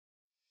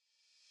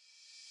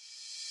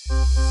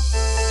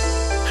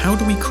how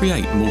do we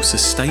create more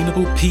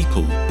sustainable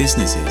people,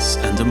 businesses,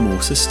 and a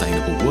more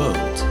sustainable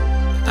world?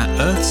 At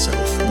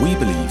EarthSelf, we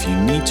believe you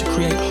need to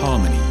create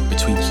harmony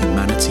between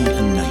humanity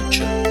and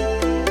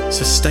nature.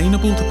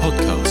 Sustainable the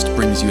podcast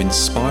brings you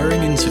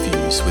inspiring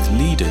interviews with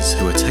leaders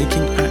who are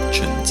taking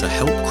action to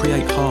help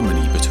create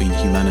harmony between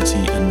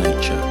humanity and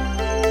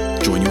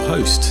nature. Join your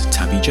host,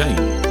 Tabby Jane,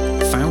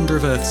 founder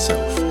of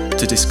EarthSelf,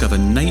 to discover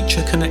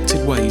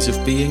nature-connected ways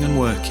of being and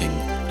working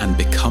and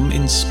become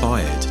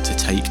inspired to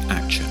take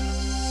action.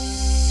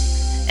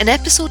 In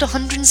episode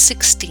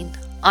 116,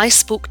 I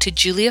spoke to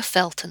Julia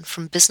Felton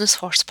from Business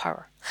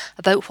Horsepower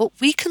about what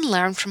we can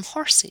learn from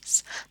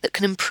horses that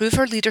can improve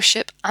our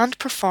leadership and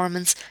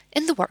performance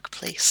in the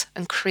workplace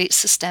and create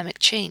systemic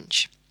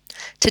change.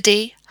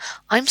 Today,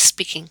 I'm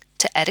speaking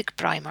to Eric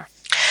Brymer.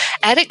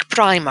 Eric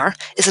Brymer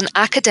is an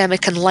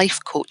academic and life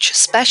coach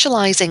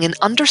specialising in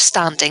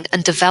understanding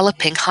and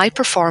developing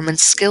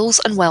high-performance skills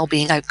and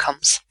well-being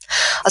outcomes.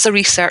 As a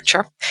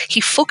researcher,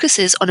 he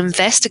focuses on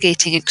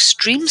investigating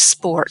extreme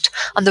sport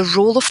and the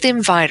role of the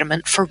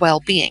environment for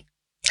well-being.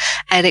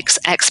 Eric's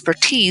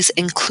expertise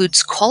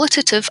includes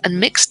qualitative and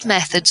mixed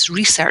methods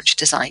research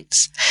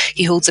designs.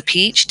 He holds a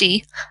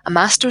PhD, a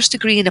master's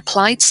degree in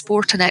applied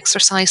sport and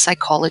exercise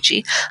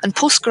psychology, and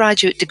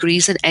postgraduate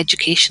degrees in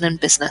education and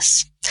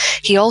business.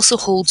 He also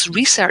holds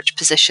research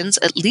positions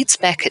at Leeds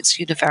Beckett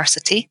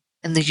University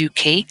in the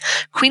UK,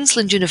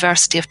 Queensland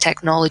University of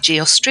Technology,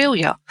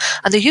 Australia,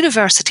 and the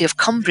University of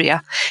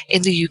Cumbria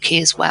in the UK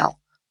as well.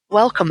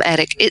 Welcome,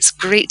 Eric. It's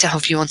great to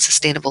have you on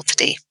Sustainable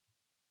today.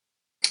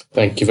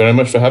 Thank you very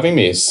much for having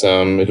me. It's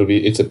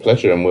a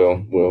pleasure, and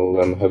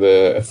we'll have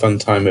a fun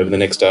time over the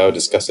next hour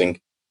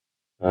discussing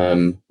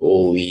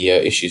all the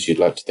issues you'd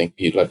like to think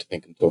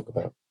and talk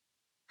about.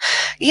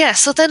 Yeah.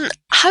 So then,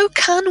 how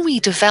can we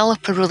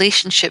develop a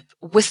relationship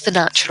with the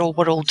natural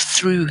world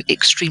through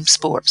extreme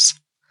sports?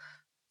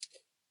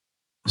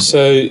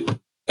 So,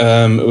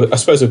 I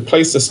suppose a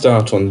place to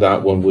start on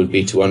that one would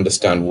be to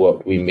understand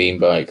what we mean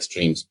by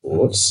extreme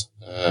sports.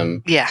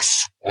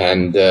 Yes.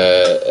 And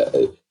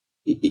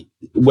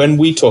when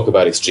we talk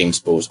about extreme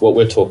sports, what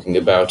we're talking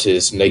about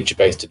is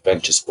nature-based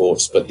adventure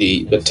sports, but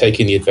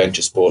taking the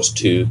adventure sports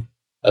to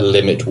a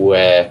limit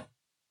where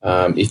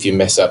if you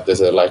mess up,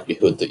 there's a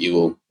likelihood that you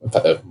will, in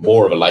fact,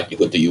 more of a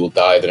likelihood that you will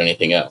die than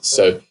anything else.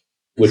 So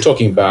we're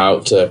talking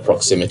about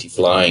proximity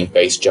flying,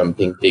 base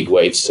jumping, big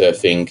wave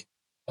surfing,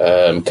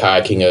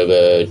 kayaking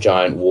over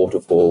giant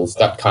waterfalls,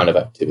 that kind of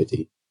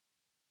activity.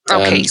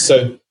 Okay.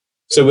 So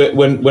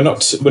we're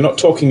not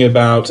talking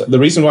about, the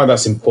reason why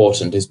that's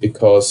important is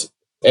because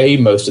A,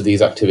 most of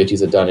these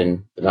activities are done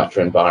in the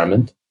natural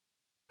environment,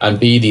 and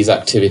B, these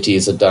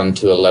activities are done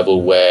to a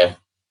level where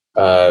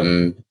a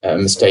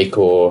mistake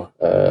or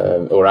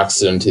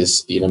accident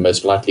is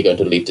most likely going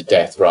to lead to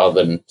death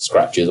rather than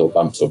scratches or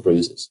bumps or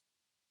bruises.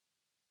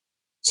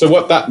 So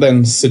what that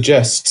then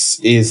suggests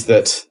is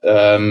that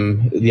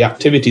the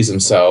activities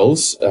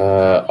themselves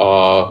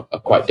are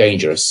quite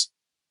dangerous.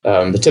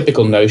 The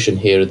typical notion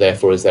here,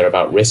 therefore, is they're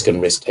about risk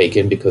and risk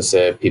taken, because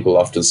people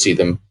often see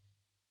them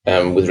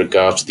with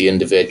regard to the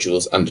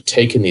individuals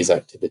undertaking these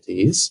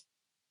activities,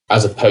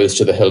 as opposed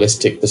to the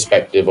holistic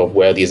perspective of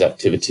where these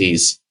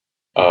activities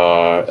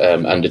are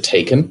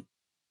undertaken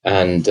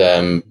and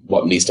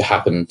what needs to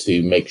happen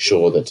to make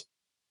sure that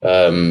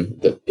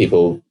that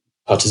people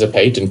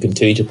participate and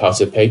continue to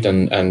participate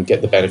and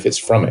get the benefits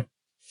from it.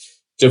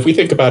 So if we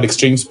think about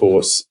extreme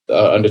sports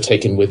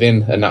undertaken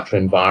within a natural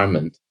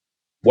environment,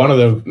 one of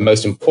the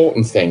most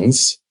important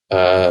things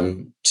that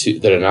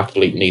an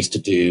athlete needs to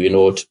do in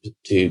order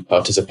to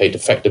participate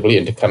effectively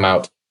and to come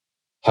out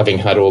having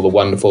had all the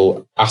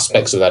wonderful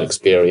aspects of that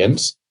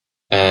experience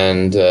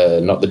and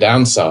not the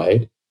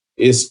downside,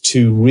 is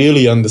to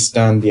really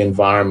understand the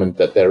environment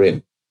that they're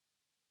in.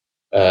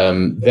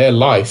 Their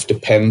life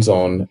depends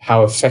on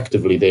how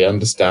effectively they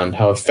understand,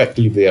 how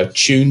effectively they are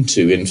tuned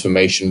to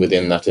information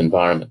within that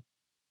environment.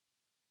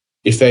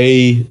 If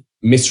they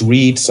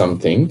misread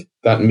something,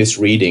 that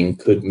misreading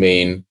could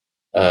mean,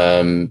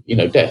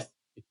 death.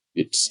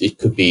 It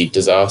could be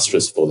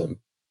disastrous for them.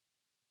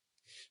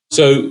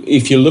 So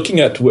if you're looking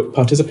at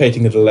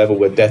participating at a level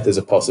where death is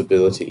a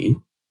possibility,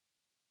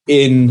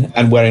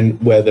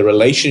 where the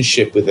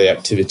relationship with the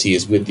activity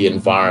is with the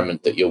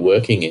environment that you're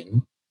working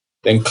in,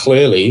 then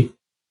clearly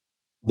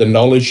the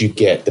knowledge you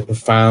get, the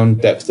profound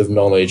depth of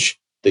knowledge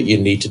that you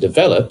need to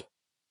develop,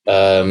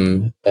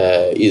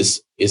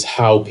 is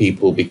how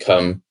people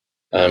become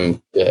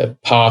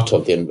part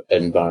of the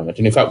environment.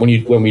 And in fact,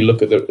 when we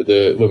look at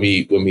when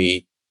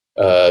we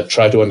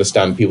try to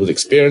understand people's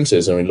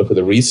experiences, and we look at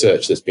the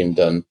research that's been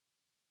done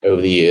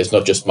over the years,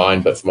 not just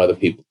mine but from other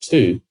people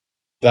too,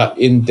 that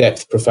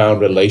in-depth, profound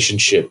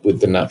relationship with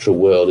the natural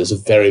world is a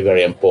very,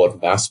 very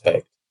important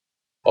aspect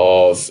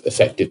of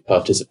effective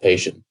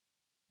participation.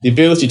 The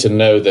ability to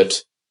know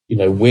that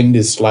wind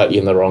is slightly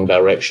in the wrong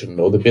direction,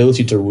 or the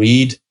ability to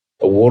read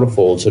a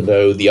waterfall to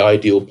know the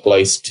ideal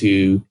place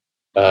to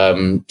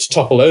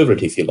topple over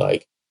it, if you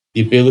like.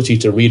 The ability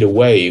to read a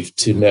wave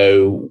to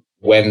know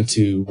when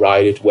to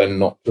ride it, when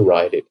not to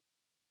ride it,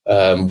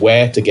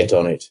 where to get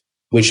on it,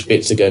 which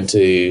bits are going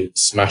to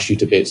smash you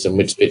to bits and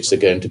which bits are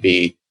going to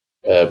be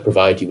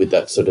provide you with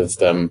that sort of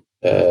the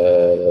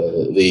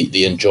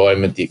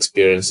enjoyment, the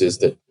experiences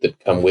that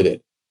come with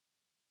it.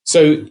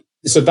 So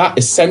that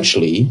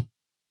essentially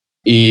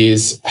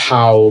is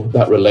how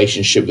that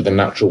relationship with the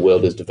natural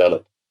world is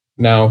developed.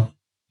 Now,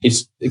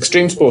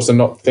 extreme sports are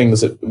not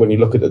things that, when you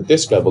look at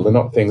this level, they're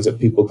not things that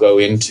people go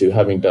into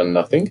having done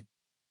nothing.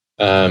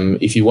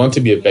 If you want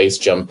to be a base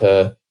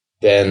jumper,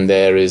 then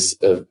there is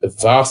a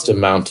vast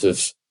amount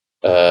of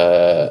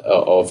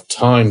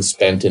time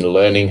spent in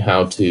learning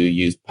how to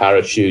use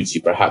parachutes.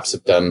 You perhaps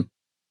have done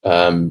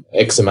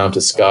X amount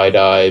of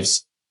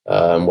skydives.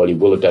 Well, you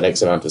will have done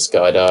X amount of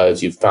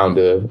skydives. You've found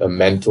a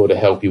mentor to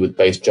help you with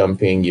base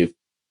jumping. You've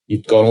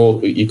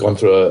gone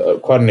through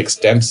quite an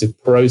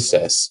extensive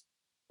process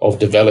of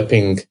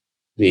developing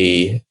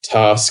the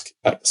task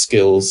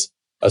skills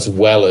as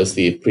well as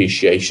the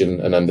appreciation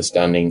and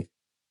understanding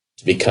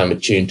to become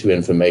attuned to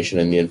information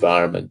in the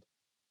environment.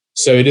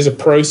 So it is a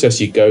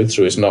process you go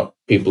through. It's not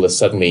people are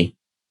suddenly,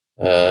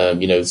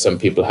 some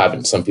people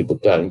haven't, some people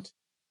don't.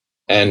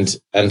 And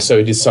so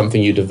it is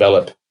something you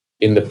develop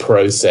in the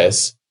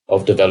process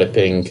of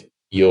developing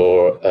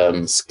your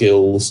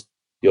skills,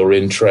 your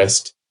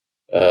interest,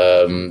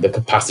 the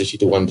capacity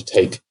to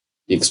undertake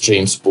the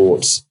extreme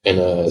sports in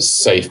a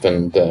safe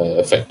and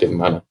effective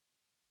manner.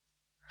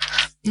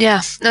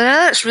 Yeah, no,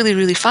 that's really,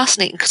 really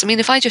fascinating, because, I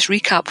mean, if I just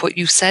recap what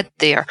you said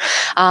there,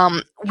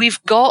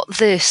 we've got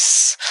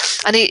this,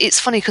 and it's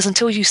funny because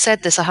until you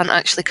said this, I hadn't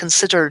actually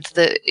considered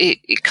that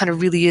it kind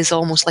of really is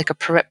almost like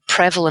a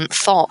prevalent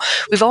thought.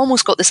 We've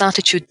almost got this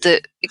attitude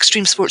that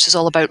extreme sports is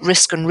all about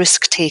risk and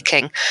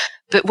risk-taking,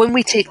 but when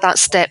we take that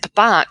step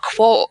back,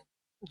 what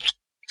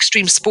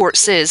extreme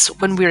sports is,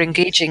 when we're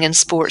engaging in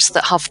sports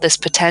that have this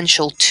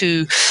potential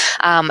to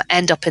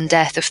end up in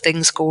death if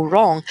things go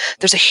wrong,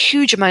 there's a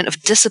huge amount of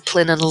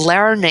discipline and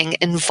learning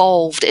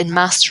involved in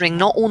mastering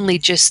not only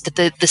just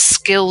the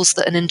skills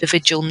that an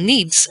individual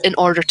needs in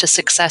order to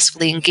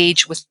successfully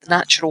engage with the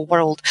natural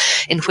world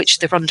in which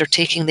they're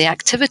undertaking the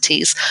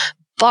activities,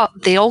 but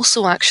they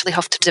also actually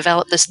have to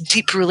develop this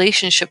deep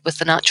relationship with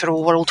the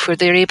natural world where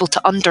they're able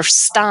to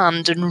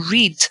understand and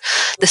read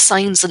the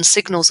signs and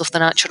signals of the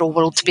natural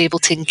world to be able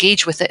to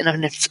engage with it in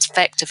an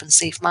effective and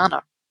safe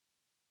manner.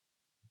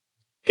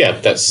 Yeah,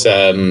 that's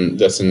a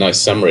nice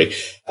summary.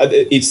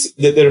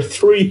 There are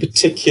three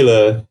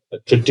particular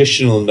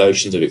traditional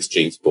notions of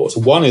extreme sports.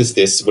 One is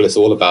this, well, it's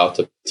all about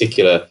a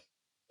particular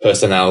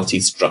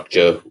personality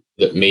structure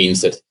that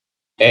means that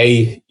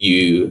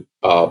you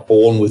are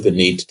born with the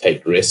need to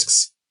take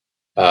risks,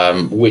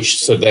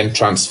 which so then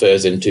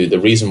transfers into the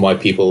reason why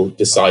people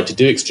decide to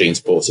do extreme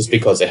sports is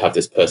because they have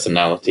this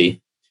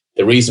personality.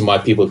 The reason why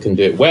people can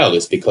do it well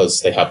is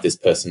because they have this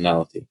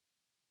personality.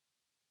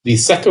 The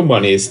second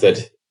one is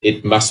that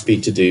it must be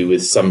to do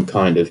with some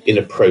kind of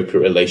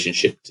inappropriate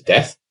relationship to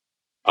death,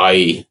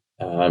 i.e.,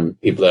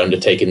 people are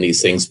undertaking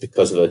these things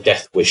because of a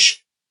death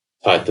wish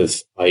type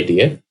of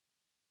idea.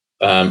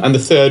 And the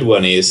third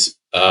one is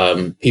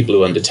people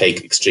who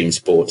undertake extreme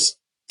sports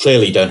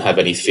clearly don't have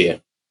any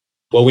fear.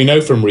 Well, we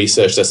know from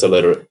research that's a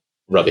load of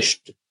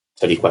rubbish, to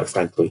tell you quite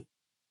frankly.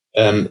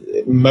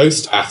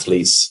 Most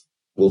athletes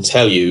will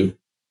tell you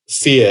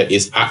fear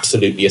is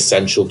absolutely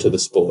essential to the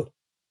sport.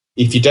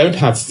 If you don't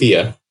have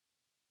fear,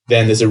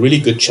 then there's a really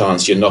good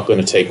chance you're not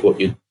going to take what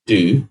you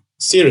do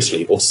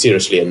seriously or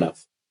seriously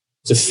enough.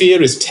 So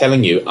fear is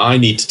telling you, I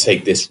need to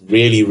take this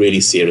really, really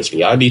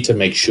seriously. I need to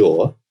make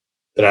sure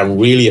that I'm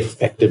really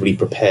effectively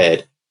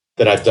prepared,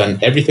 that I've done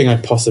everything I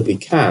possibly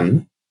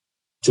can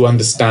to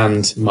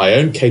understand my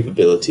own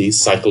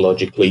capabilities,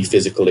 psychologically,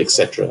 physical,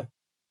 etc.,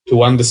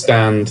 to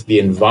understand the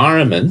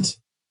environment,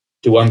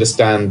 to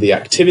understand the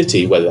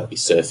activity, whether that be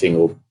surfing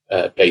or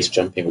base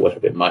jumping or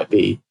whatever it might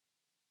be,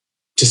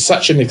 to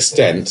such an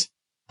extent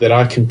that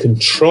I can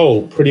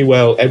control pretty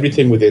well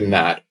everything within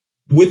that,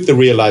 with the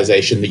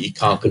realization that you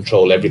can't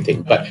control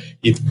everything. But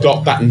you've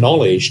got that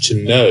knowledge to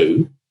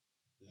know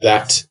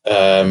that,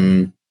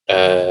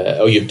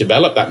 or you've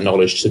developed that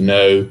knowledge to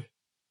know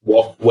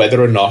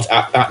whether or not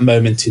at that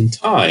moment in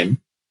time,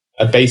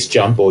 a base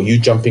jump or you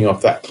jumping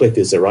off that cliff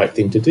is the right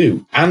thing to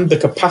do. And the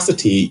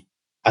capacity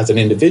as an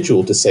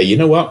individual to say, you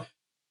know what,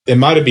 there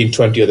might have been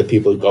 20 other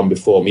people who've gone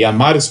before me. I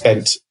might have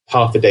spent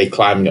half a day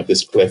climbing up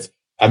this cliff.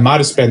 I might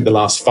have spent the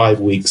last 5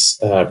 weeks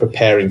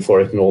preparing for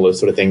it and all those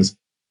sort of things.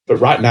 But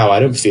right now, I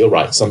don't feel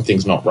right.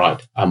 Something's not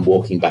right. I'm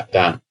walking back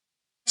down.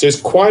 So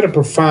it's quite a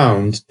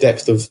profound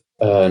depth of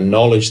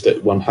knowledge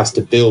that one has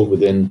to build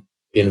within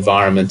the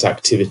environment,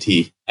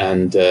 activity,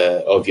 and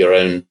of your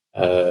own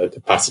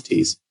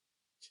capacities.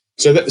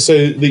 So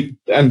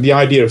the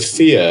idea of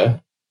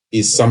fear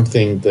is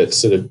something that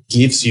sort of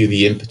gives you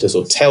the impetus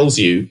or tells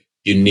you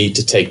you need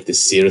to take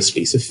this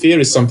seriously. So fear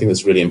is something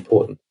that's really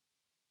important.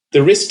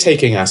 The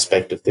risk-taking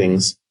aspect of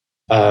things,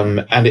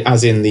 and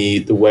as in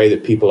the way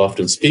that people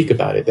often speak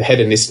about it, the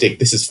hedonistic,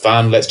 this is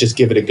fun, let's just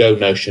give it a go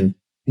notion,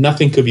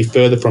 nothing could be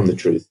further from the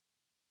truth.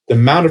 The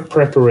amount of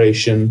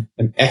preparation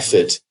and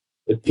effort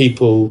that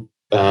people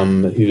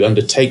who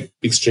undertake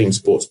extreme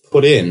sports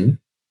put in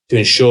to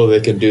ensure they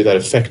can do that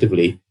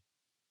effectively,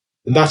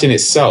 that in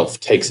itself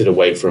takes it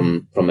away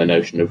from the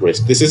notion of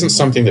risk. This isn't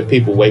something that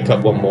people wake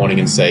up one morning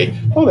and say,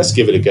 oh, let's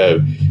give it a go.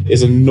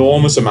 There's an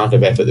enormous amount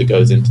of effort that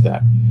goes into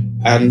that.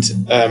 And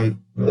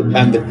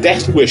the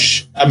death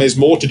wish, there's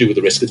more to do with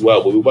the risk as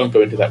well, but we won't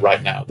go into that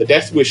right now. The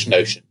death wish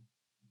notion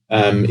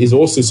is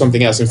also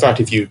something else. In fact,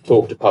 if you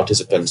talk to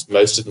participants,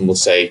 most of them will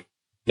say,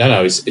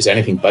 no, it's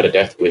anything but a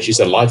death wish.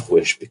 It's a life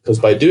wish, because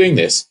by doing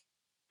this,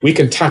 we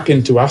can tap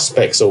into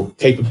aspects or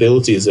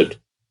capabilities that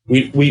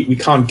we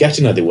can't get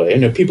another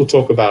way. People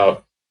talk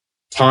about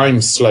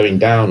time slowing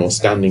down or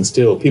standing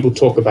still. People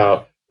talk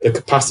about the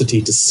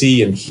capacity to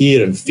see and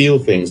hear and feel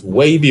things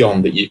way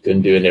beyond that you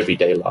can do in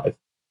everyday life.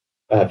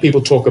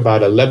 People talk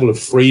about a level of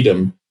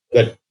freedom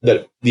that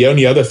the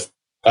only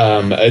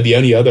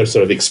other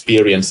sort of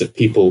experience that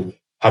people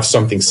have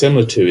something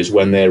similar to is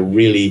when they're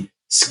really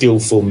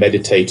skillful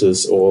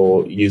meditators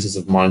or users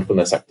of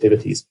mindfulness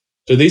activities.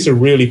 So these are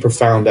really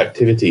profound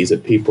activities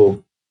that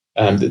people,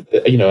 and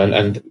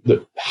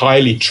the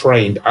highly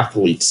trained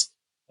athletes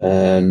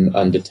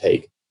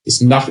undertake.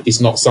 It's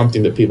not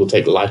something that people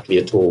take lightly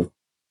at all.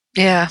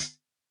 Yeah.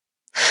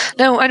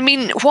 No, I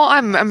mean, what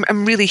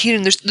I'm really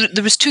hearing,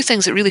 there was two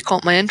things that really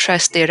caught my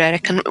interest there,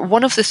 Eric. And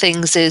one of the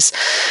things is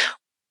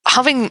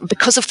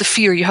because of the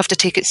fear, you have to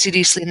take it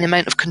seriously, and the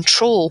amount of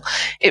control,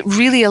 it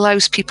really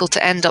allows people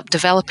to end up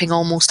developing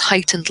almost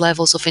heightened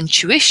levels of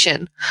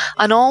intuition.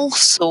 And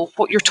also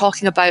what you're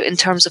talking about in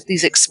terms of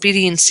these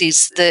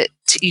experiences that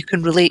you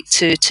can relate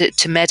to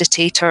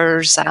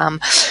meditators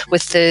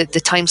with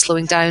the time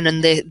slowing down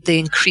and the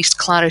increased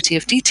clarity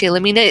of detail. I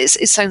mean, it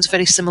sounds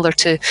very similar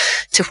to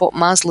what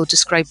Maslow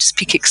described as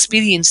peak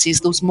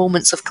experiences, those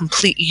moments of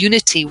complete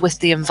unity with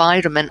the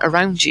environment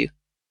around you.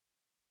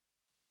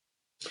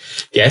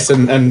 Yes,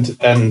 and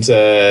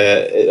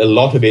a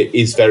lot of it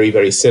is very,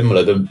 very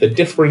similar. The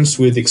difference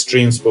with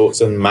extreme sports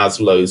and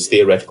Maslow's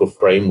theoretical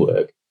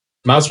framework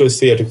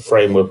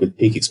with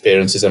peak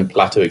experiences and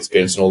plateau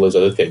experience and all those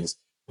other things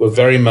were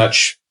very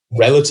much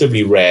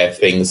relatively rare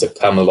things that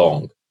come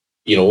along,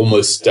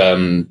 almost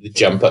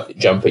jump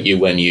at you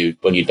when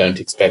you don't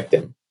expect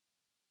them.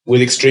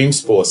 With extreme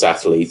sports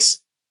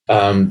athletes,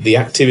 the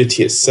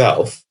activity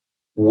itself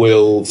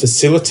will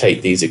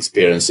facilitate these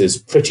experiences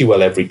pretty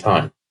well every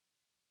time.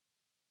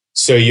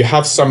 So you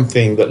have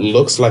something that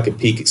looks like a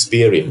peak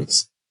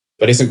experience,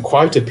 but isn't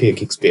quite a peak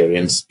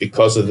experience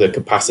because of the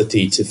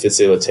capacity to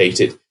facilitate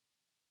it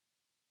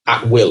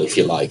at will, if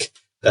you like.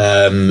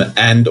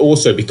 And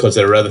also because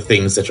there are other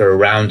things that are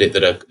around it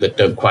that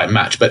don't quite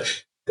match. But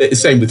the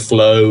same with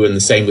flow, and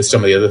the same with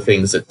some of the other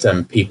things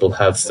that people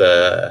have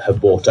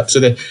brought up.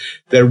 So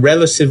they're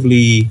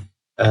relatively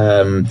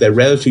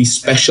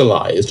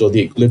specialized, or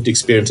the lived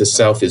experience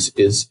itself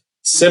is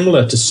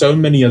similar to so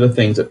many other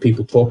things that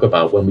people talk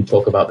about when we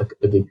talk about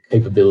the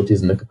capabilities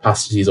and the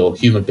capacities or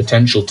human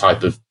potential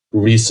type of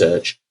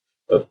research.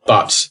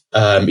 But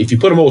if you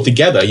put them all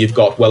together, you've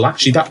got, well,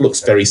 actually, that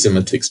looks very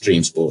similar to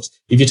extreme sports.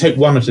 If you take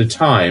one at a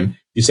time,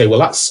 you say, well,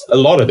 that's a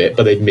lot of it,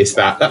 but they've missed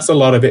that. That's a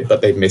lot of it,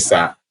 but they've missed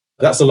that.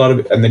 That's a lot of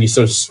it. And then you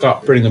sort of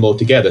start putting them all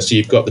together. So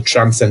you've got the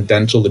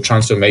transcendental, the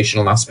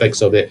transformational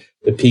aspects of it,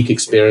 the peak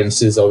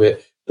experiences of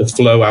it, the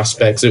flow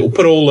aspects. It will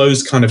put all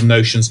those kind of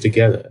notions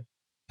together.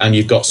 And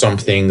you've got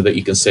something that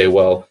you can say,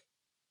 well,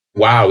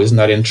 wow, isn't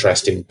that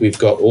interesting? We've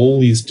got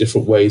all these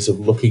different ways of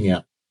looking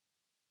at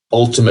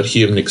ultimate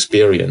human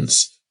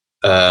experience,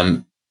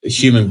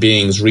 human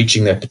beings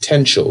reaching their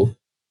potential.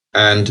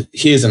 And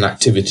here's an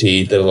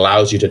activity that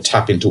allows you to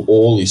tap into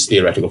all these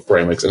theoretical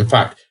frameworks. In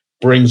fact,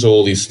 brings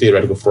all these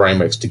theoretical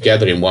frameworks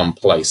together in one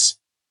place.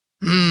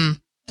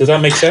 Does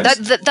that make sense?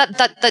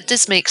 That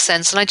does make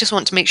sense, and I just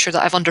want to make sure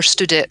that I've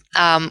understood it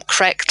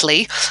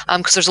correctly,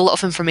 because there's a lot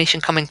of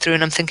information coming through,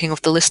 and I'm thinking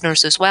of the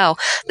listeners as well,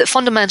 that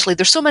fundamentally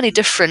there's so many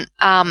different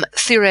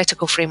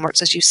theoretical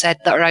frameworks, as you said,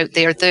 that are out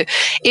there, that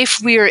if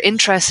we're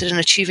interested in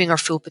achieving our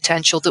full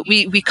potential, that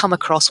we come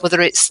across, whether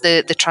it's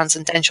the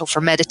transcendental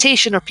for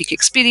meditation or peak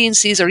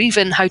experiences, or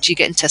even how do you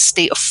get into a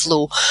state of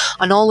flow,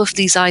 and all of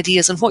these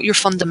ideas. And what you're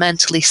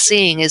fundamentally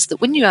saying is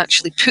that when you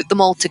actually put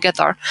them all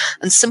together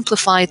and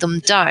simplify them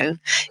down,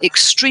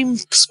 extreme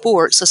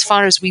sports, as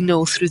far as we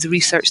know through the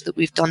research that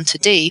we've done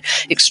today,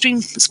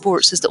 extreme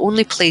sports is the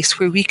only place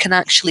where we can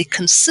actually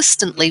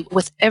consistently,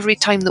 with every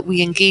time that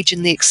we engage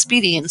in the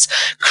experience,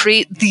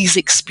 create these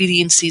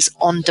experiences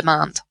on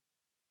demand.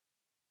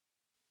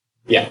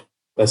 Yeah,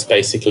 that's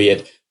basically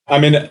it. I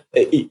mean,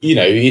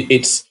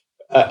 it's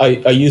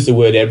I use the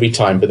word every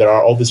time, but there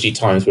are obviously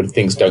times when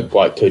things don't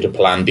quite go to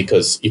plan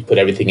because you put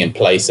everything in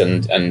place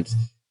and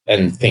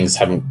things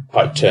haven't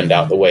quite turned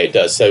out the way it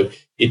does. So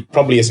it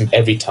probably isn't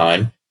every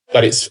time,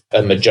 but it's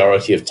a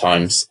majority of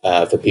times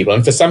for people.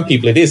 And for some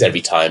people, it is every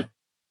time.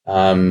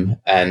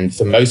 And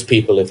for most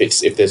people,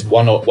 if there's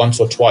once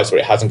or twice where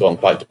it hasn't gone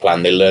quite to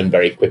plan, they learn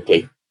very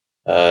quickly.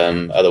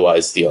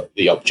 Otherwise,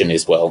 the option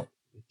is, well,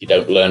 if you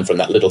don't learn from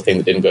that little thing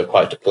that didn't go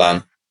quite to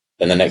plan,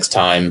 then the next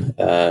time,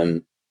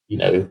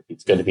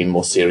 it's going to be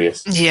more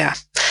serious. Yeah.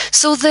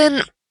 So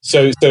then,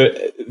 So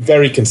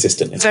very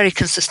consistently. Very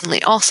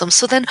consistently. Awesome.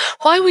 So then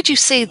why would you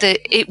say that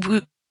it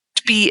would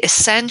be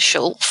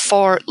essential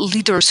for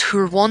leaders who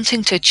are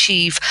wanting to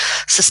achieve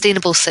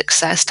sustainable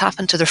success, tap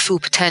into their full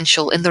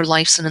potential in their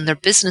lives and in their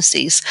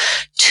businesses,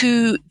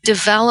 to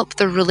develop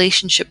their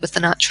relationship with the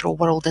natural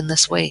world in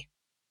this way?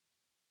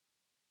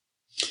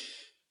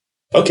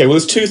 Okay, well,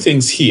 there's two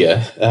things here,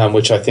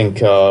 which I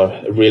think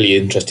are really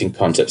interesting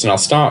concepts.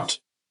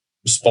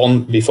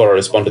 And before I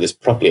respond to this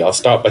properly, I'll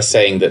start by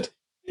saying that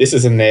this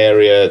is an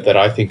area that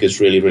I think is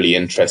really, really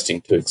interesting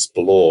to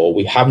explore.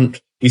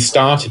 We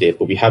started it,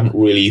 but we haven't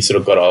really sort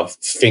of got our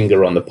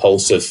finger on the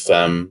pulse of,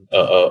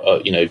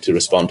 to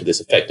respond to this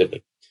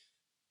effectively.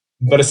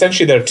 But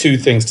essentially, there are two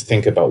things to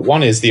think about.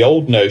 One is the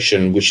old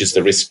notion, which is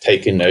the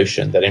risk-taking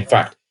notion, that in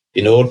fact,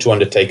 in order to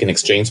undertake an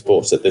extreme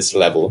sports at this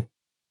level,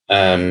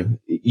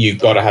 you've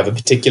got to have a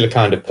particular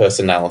kind of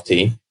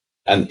personality,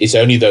 and it's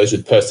only those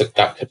with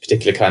that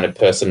particular kind of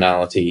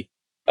personality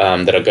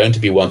that are going to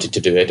be wanted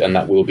to do it, and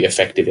that will be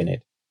effective in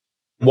it.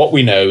 What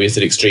we know is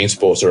that extreme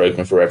sports are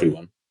open for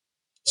everyone.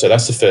 So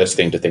that's the first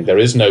thing to think. There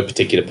is no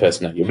particular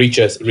personality.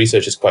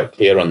 Research is quite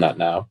clear on that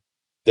now.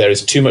 There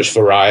is too much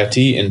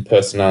variety in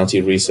personality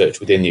research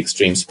within the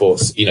extreme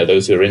sports,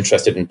 those who are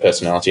interested in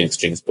personality in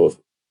extreme sports,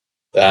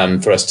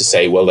 for us to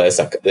say, well, I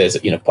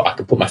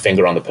can put my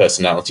finger on the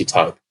personality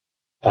type.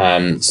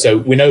 So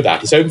we know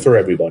that it's open for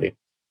everybody.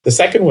 The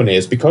second one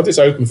is, because it's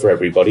open for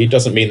everybody, it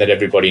doesn't mean that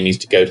everybody needs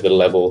to go to the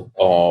level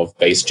of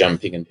base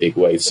jumping and big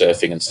wave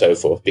surfing and so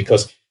forth,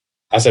 because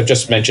as I've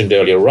just mentioned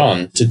earlier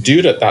on, to do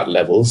it at that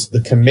levels,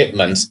 the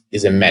commitment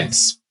is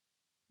immense.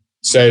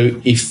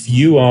 So if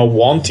you are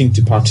wanting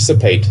to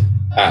participate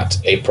at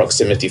a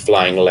proximity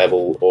flying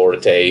level, or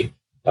at a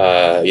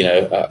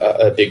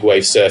big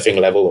wave surfing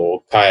level,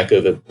 or kayak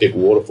over big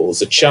waterfalls,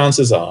 the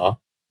chances are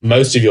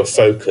most of your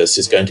focus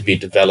is going to be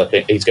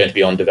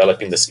on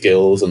developing the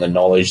skills and the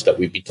knowledge that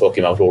we've been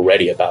talking about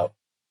already about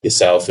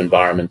yourself,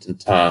 environment, and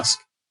task,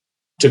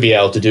 to be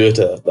able to do it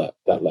at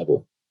that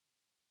level.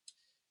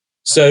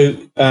 So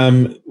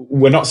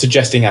we're not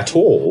suggesting at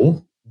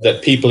all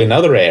that people in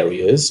other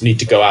areas need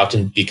to go out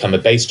and become a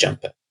base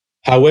jumper.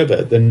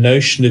 However, the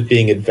notion of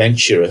being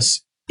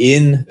adventurous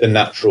in the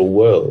natural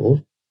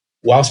world,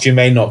 whilst you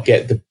may not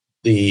get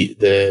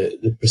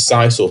the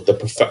precise or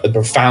the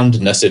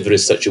profoundness, if there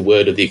is such a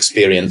word, of the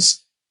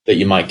experience that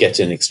you might get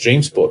in an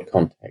extreme sport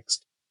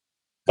context,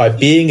 by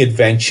being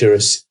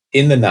adventurous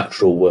in the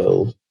natural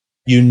world,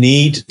 you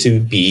need to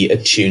be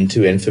attuned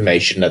to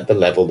information at the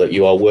level that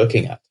you are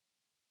working at.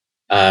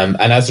 And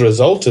as a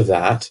result of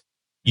that,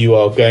 you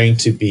are going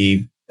to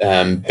be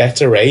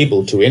better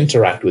able to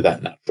interact with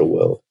that natural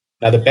world.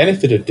 Now, the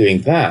benefit of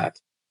doing that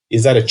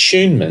is that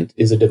attunement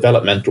is a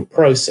developmental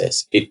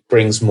process. It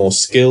brings more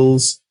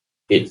skills.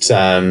 It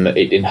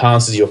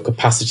enhances your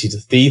capacity to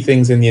see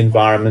things in the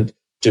environment,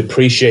 to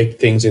appreciate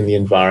things in the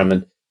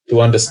environment,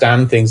 to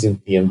understand things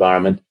in the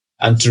environment,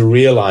 and to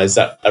realize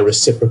that a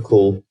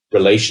reciprocal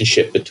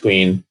relationship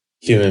between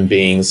human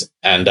beings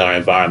and our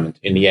environment.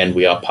 In the end,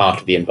 we are part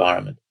of the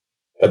environment.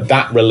 But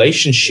that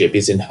relationship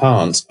is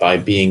enhanced by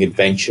being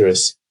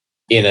adventurous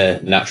in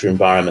a natural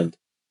environment.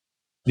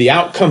 The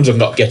outcomes of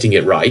not getting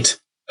it right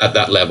at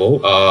that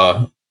level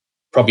are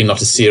probably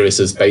not as serious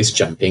as base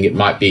jumping. It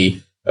might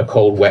be a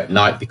cold, wet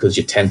night because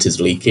your tent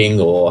is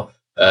leaking, or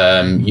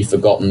you've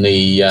forgotten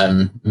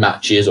the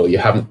matches, or you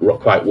haven't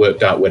quite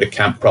worked out where to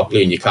camp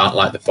properly and you can't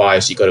light the fire,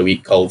 so you've got to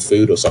eat cold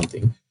food or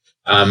something.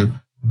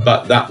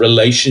 But that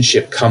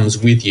relationship comes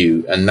with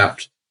you, and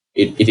that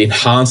it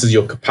enhances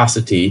your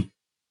capacity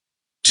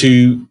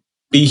to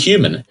be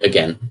human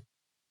again.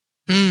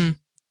 Mm.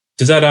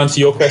 Does that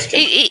answer your question?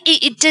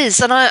 It does,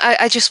 and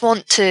I just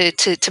want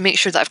to make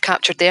sure that I've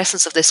captured the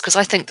essence of this, because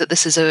I think that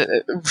this is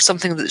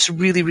something that's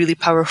really, really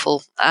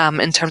powerful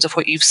in terms of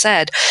what you've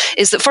said,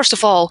 is that, first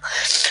of all,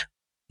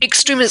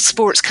 extreme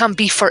sports can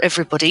be for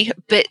everybody,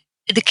 but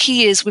the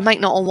key is we might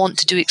not all want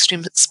to do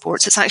extreme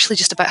sports. It's actually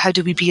just about how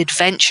do we be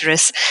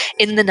adventurous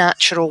in the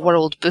natural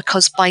world,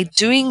 because by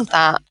doing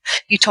that,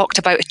 you talked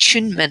about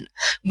attunement.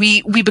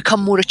 We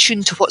become more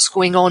attuned to what's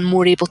going on,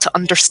 more able to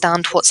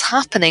understand what's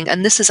happening.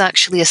 And this is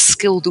actually a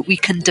skill that we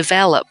can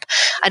develop.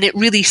 And it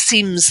really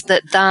seems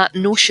that that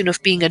notion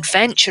of being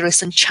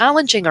adventurous and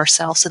challenging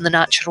ourselves in the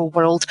natural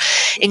world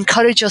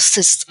encourages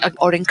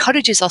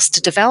us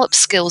to develop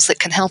skills that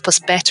can help us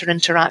better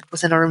interact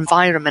within our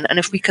environment. And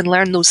if we can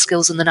learn those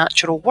skills in the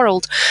natural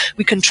world,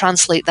 we can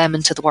translate them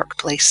into the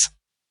workplace.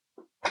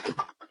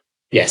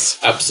 Yes,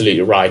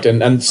 absolutely right.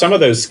 And some of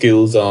those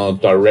skills are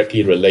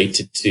directly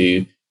related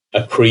to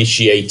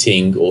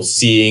appreciating or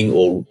seeing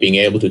or being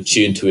able to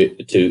tune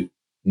to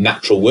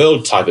natural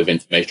world type of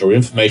information, or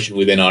information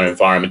within our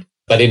environment,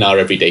 but in our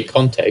everyday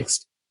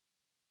context.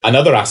 And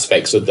other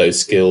aspects of those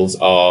skills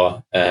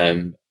are,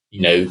 when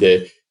you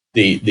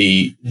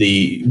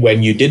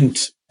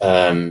didn't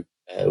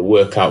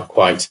work out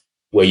quite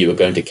where you were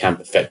going to camp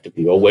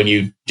effectively, or when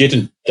you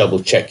didn't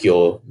double check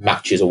your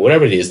matches, or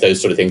whatever it is,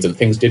 those sort of things, and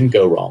things didn't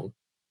go wrong.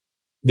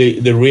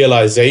 The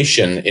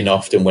realization in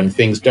often when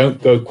things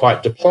don't go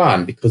quite to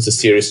plan, because the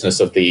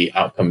seriousness of the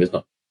outcome is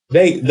not,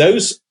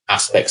 those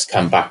aspects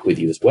come back with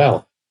you as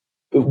well.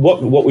 But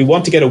what we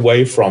want to get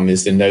away from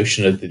is the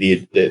notion of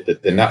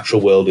the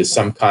natural world is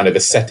some kind of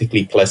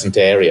aesthetically pleasant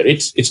area.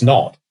 It's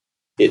not.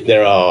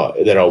 There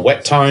are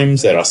wet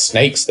times, there are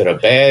snakes, there are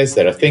bears,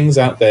 there are things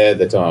out there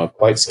that are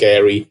quite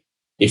scary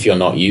if you're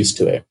not used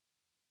to it.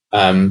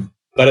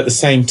 But at the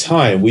same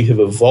time, we have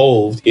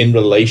evolved in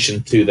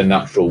relation to the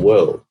natural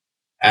world.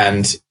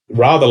 And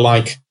rather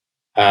like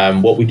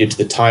what we did to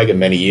the tiger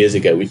many years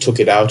ago, we took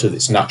it out of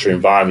its natural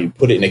environment, we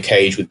put it in a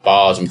cage with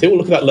bars, and we thought, well,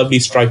 look at that lovely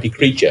stripy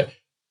creature.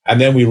 And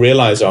then we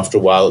realized after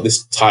a while that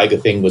this tiger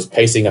thing was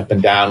pacing up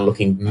and down,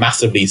 looking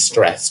massively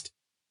stressed.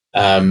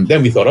 Then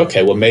we thought,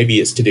 okay, well, maybe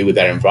it's to do with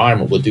their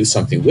environment. We'll do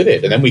something with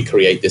it. And then we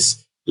create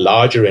this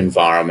larger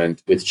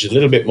environment, which is a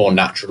little bit more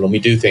natural. And we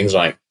do things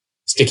like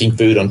sticking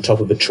food on top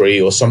of a tree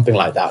or something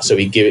like that. So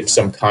we give it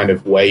some kind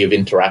of way of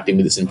interacting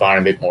with this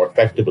environment more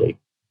effectively.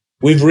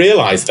 We've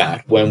realized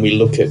that when we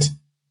look at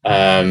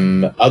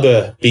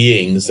other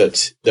beings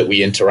that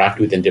we interact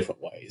with in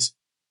different ways.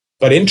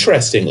 But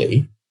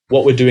interestingly,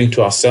 what we're doing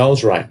to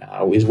ourselves right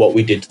now is what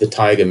we did to the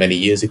tiger many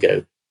years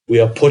ago. We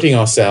are putting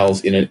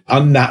ourselves in an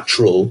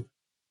unnatural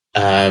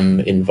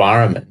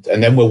environment.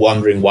 And then we're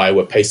wondering why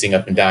we're pacing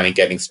up and down and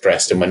getting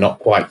stressed, and we're not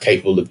quite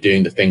capable of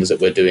doing the things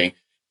that we're doing.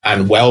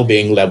 And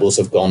well-being levels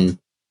have gone,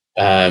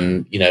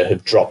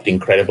 have dropped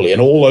incredibly, and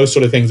all those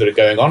sort of things that are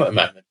going on at the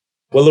moment.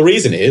 Well, the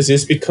reason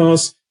is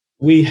because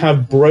we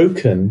have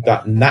broken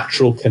that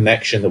natural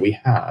connection that we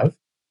have,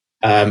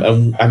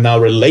 and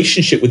our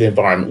relationship with the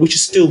environment, which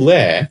is still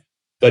there,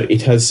 but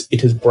it has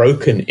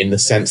broken in the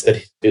sense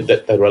that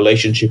the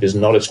relationship is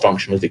not as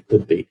functional as it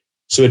could be.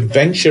 So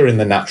adventure in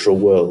the natural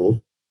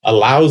world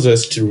allows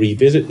us to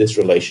revisit this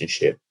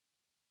relationship,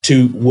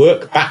 to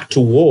work back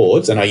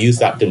towards, and I use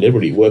that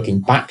deliberately, working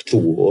back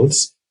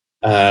towards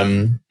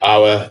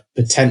our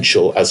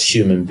potential as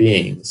human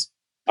beings,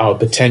 our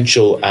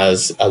potential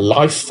as a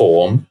life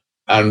form,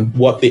 and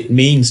what it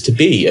means to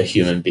be a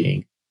human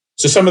being.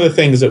 So some of the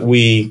things that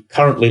we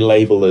currently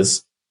label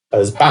as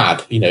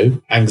bad,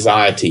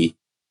 anxiety,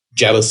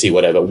 jealousy,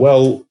 whatever.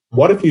 Well,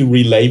 what if we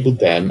relabeled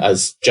them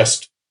as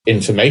just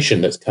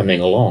information that's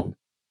coming along?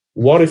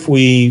 What if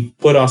we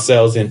put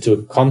ourselves into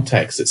a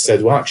context that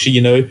says, well, actually,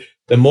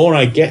 the more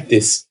I get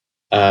this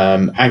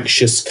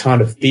anxious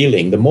kind of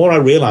feeling, the more I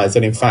realize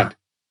that, in fact,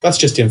 that's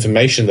just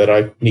information that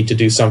I need to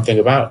do something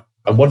about.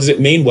 And what does it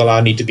mean? Well,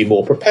 I need to be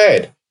more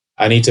prepared.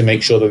 I need to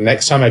make sure that the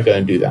next time I go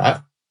and do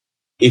that,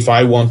 if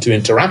I want to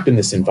interact in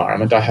this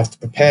environment, I have to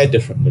prepare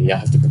differently. I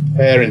have to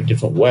prepare in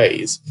different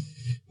ways.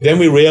 Then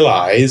we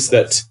realize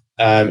that,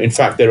 in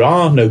fact, there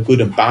are no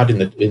good and bad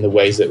in the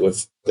ways that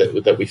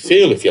we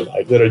feel, if you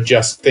like. There are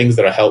just things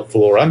that are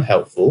helpful or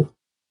unhelpful,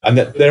 and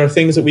that there are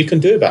things that we can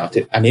do about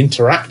it. And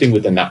interacting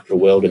with the natural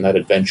world in that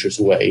adventurous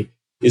way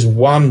is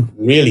one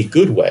really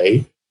good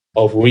way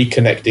of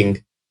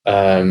reconnecting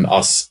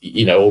us,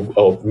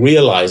 of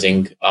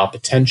realizing our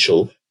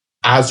potential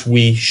as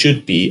we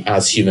should be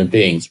as human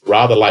beings,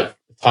 rather like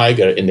the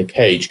tiger in the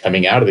cage,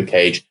 coming out of the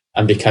cage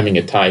and becoming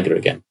a tiger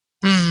again.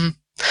 Mm.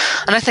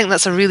 And I think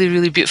that's a really,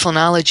 really beautiful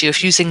analogy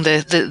of using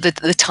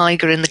the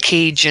tiger in the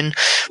cage and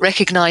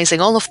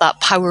recognizing all of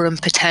that power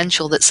and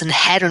potential that's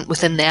inherent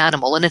within the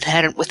animal and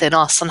inherent within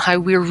us, and how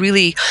we're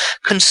really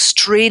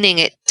constraining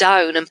it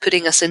down and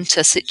putting us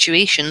into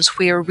situations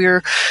where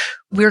we're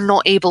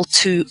not able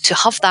to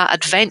have that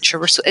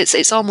adventure.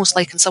 It's almost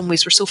like in some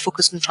ways we're so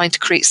focused on trying to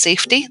create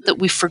safety that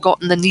we've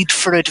forgotten the need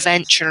for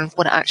adventure and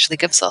what it actually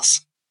gives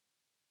us.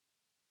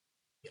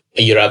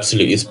 You're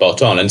absolutely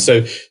spot on. And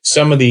so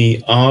some of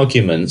the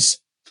arguments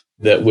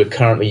that we're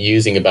currently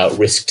using about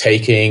risk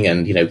taking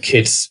and,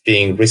 kids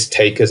being risk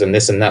takers and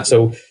this and that.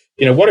 So,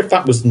 what if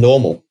that was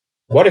normal?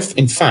 What if,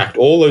 in fact,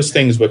 all those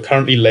things we're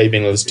currently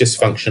labeling as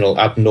dysfunctional,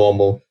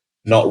 abnormal,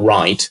 not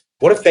right,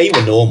 what if they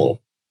were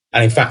normal?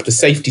 And in fact, the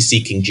safety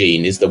seeking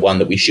gene is the one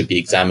that we should be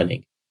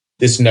examining.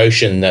 This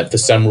notion that for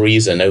some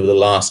reason over the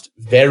last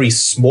very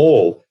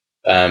small,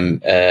 in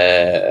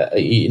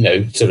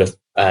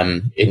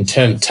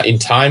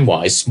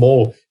time-wise,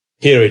 small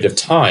period of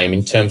time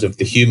in terms of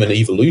the human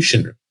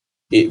evolution,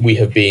 we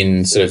have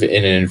been sort of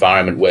in an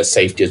environment where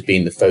safety has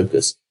been the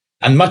focus.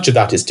 And much of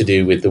that is to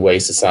do with the way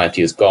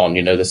society has gone,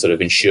 the sort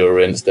of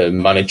insurance, the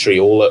monetary,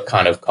 all that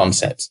kind of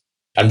concepts.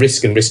 And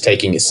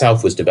risk-taking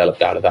itself was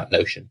developed out of that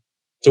notion.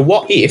 So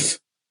what if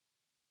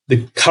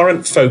the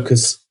current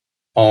focus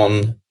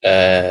on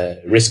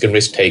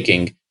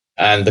risk-taking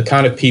and the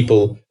kind of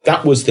people,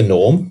 that was the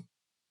norm,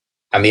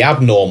 and the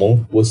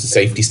abnormal was the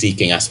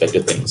safety-seeking aspect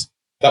of things?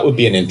 That would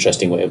be an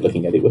interesting way of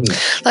looking at it, wouldn't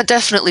it? That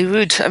definitely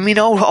would. I mean,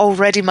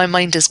 already my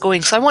mind is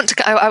going. So I want to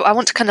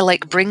kind of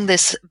like bring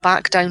this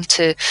back down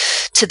to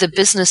the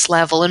business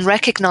level and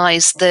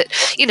recognize that,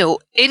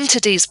 in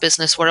today's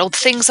business world,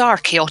 things are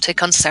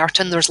chaotic,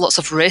 uncertain. There's lots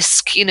of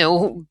risk.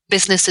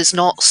 Business is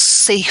not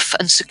safe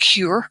and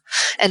secure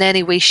in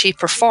any way,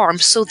 shape or form.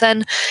 So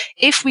then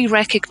if we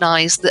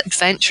recognise that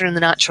adventure in the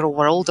natural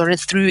world or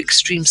through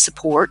extreme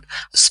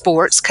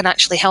sports can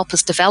actually help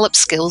us develop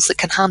skills that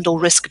can handle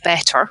risk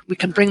better, we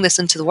can bring this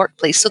into the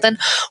workplace. So then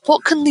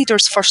what can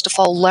leaders first of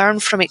all learn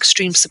from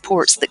extreme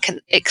sports that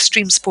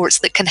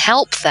can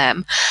help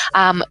them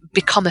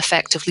become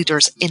effective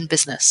leaders in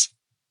business?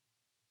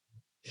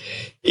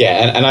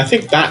 Yeah, and I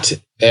think that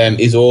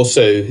is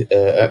also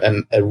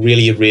a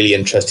really, really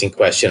interesting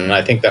question. And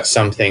I think that's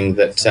something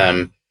that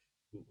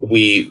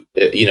we,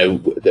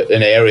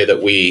 an area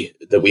that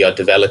we are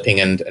developing,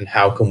 and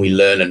how can we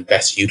learn and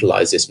best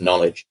utilize this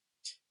knowledge?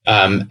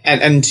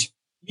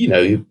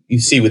 You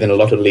see within a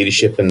lot of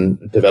leadership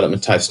and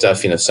development type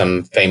stuff,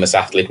 some famous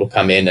athlete will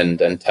come in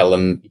and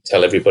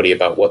tell everybody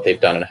about what they've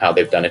done and how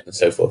they've done it and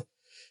so forth.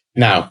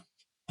 Now,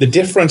 the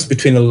difference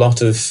between a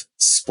lot of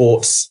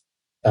sports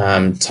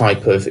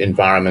type of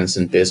environments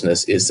and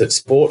business is that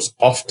sports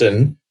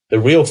often, the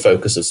real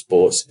focus of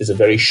sports is a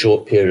very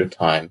short period of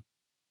time.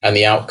 And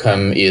the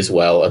outcome is,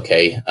 well,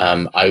 okay,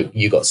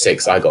 you got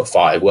 6, I got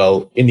 5.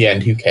 Well, in the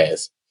end, who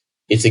cares?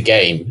 It's a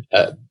game.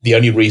 The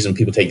only reason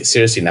people take it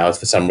seriously now is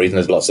for some reason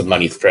there's lots of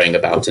money throwing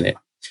about in it.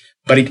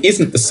 But it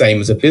isn't the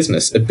same as a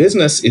business. A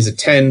business is a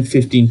 10,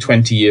 15,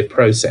 20-year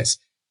process.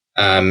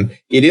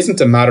 It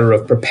isn't a matter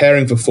of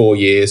preparing for 4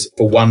 years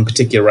for one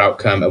particular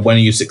outcome, and when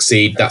you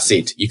succeed, that's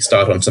it. You can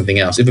start on something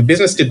else. If a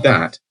business did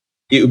that,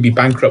 it would be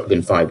bankrupt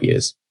within 5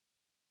 years.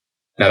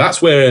 Now,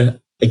 that's where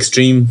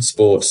extreme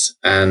sports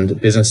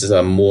and businesses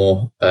are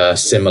more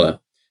similar,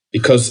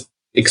 because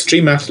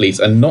extreme athletes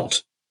are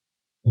not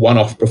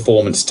one-off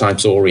performance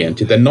types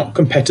oriented. They're not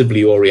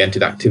competitively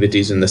oriented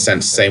activities in the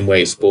same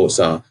way sports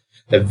are.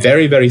 They're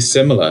very, very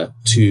similar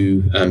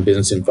to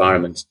business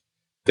environments.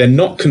 They're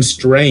not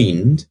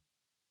constrained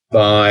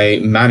by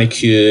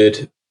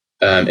manicured,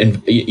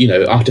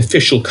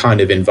 artificial kind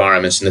of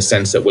environments in the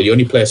sense that, well, you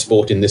only play a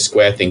sport in this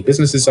square thing.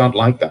 Businesses aren't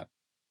like that.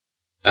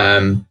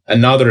 And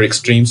neither are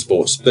extreme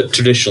sports, but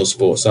traditional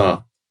sports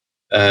are.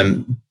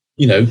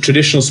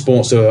 Traditional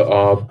sports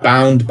are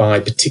bound by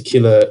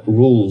particular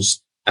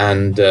rules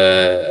and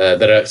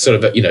that are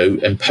sort of,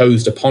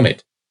 imposed upon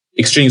it.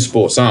 Extreme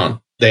sports aren't.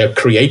 They are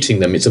creating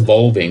them. It's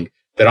evolving.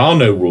 There are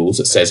no rules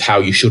that says how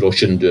you should or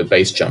shouldn't do a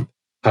base jump,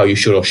 how you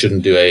should or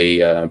shouldn't do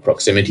a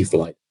proximity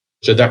flight.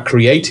 So that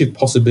creative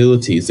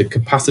possibilities, the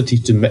capacity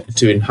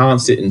to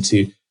enhance it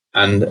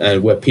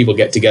and where people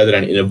get together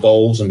and it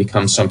evolves and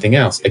becomes something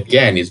else,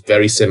 again, is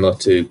very similar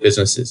to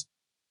businesses.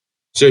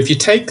 So if you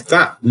take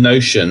that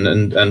notion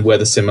and where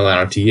the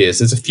similarity is,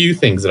 there's a few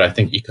things that I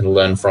think you can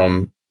learn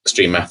from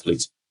extreme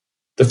athletes.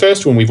 The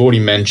first one we've already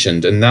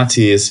mentioned, and that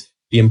is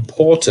the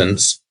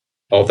importance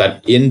of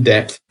that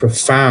in-depth,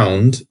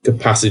 profound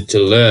capacity to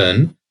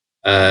learn.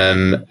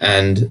 And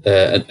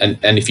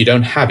if you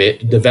don't have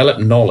it, develop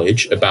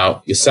knowledge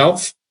about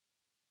yourself,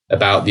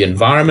 about the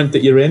environment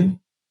that you're in.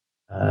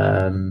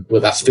 Well,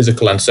 that's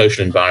physical and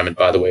social environment,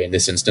 by the way, in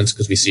this instance,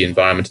 because we see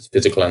environment as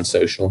physical and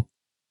social.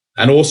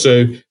 And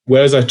also,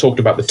 whereas I talked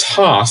about the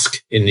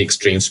task in the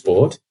extreme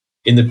sport,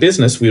 in the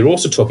business, we're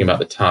also talking about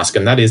the task,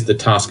 and that is the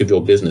task of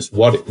your business.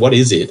 What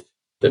is it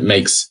that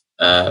makes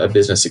a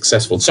business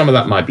successful? Some of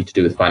that might be to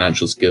do with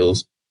financial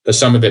skills, but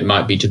some of it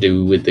might be to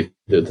do with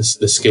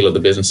the skill of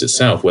the business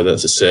itself, whether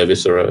it's a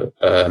service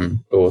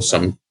or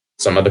some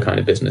other kind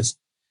of business.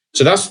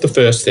 So that's the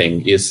first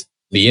thing, is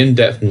the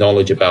in-depth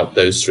knowledge about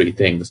those three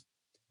things.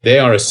 They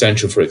are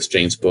essential for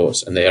extreme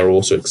sports, and they are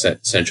also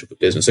essential for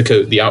business.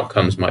 Okay, the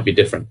outcomes might be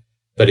different,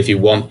 but if you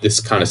want this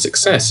kind of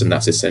success, then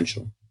that's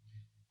essential.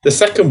 The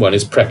second one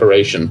is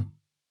preparation.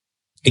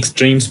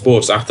 Extreme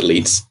sports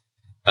athletes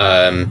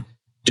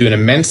do an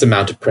immense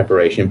amount of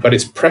preparation, but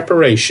it's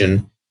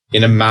preparation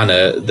in a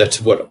manner that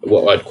what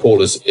I'd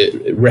call as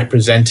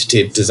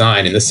representative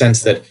design, in the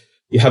sense that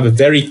you have a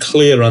very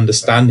clear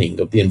understanding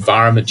of the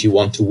environment you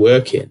want to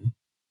work in,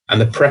 and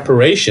the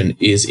preparation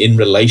is in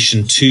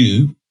relation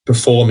to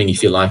performing,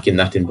 if you like, in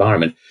that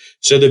environment.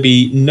 So there'd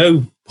be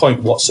no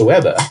point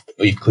whatsoever,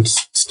 or you could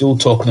still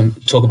talk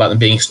about them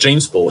being extreme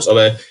sports, of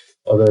a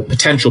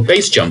potential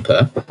base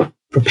jumper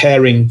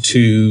preparing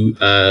to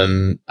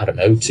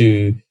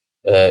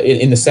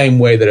in the same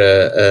way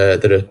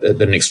that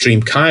an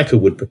extreme kayaker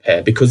would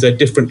prepare, because they're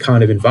different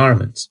kind of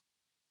environments.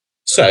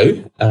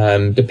 So,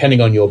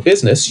 depending on your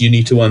business, you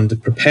need to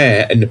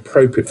prepare and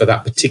appropriate for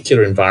that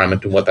particular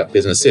environment and what that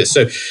business is.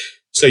 So,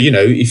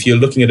 if you're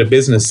looking at a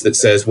business that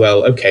says,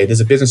 well, okay, there's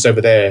a business over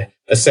there,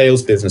 a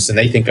sales business, and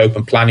they think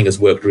open planning has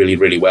worked really,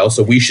 really well,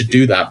 so we should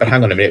do that. But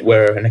hang on a minute,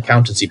 we're an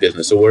accountancy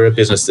business, or we're a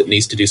business that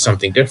needs to do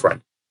something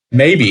different.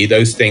 Maybe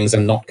those things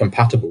are not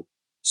compatible.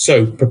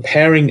 So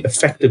preparing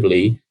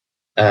effectively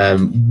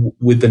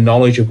with the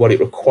knowledge of what it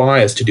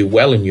requires to do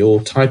well in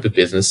your type of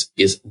business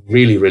is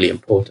really, really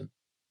important.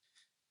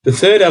 The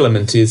third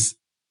element is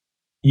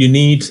you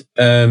need,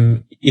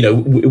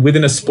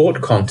 within a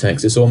sport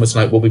context, it's almost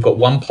like, well, we've got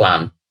one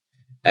plan.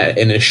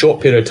 In a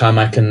short period of time,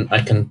 I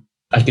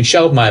can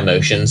shelve my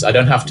emotions. I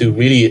don't have to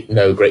really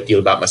know a great deal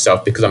about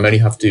myself, because I only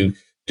have to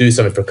do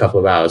something for a couple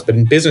of hours. But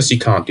in business, you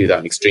can't do that.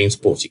 In extreme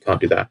sports, you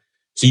can't do that.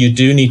 So you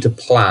do need to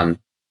plan,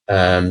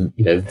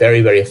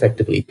 very, very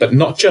effectively, but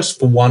not just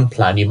for one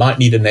plan. You might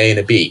need an A and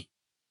a B.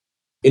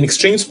 In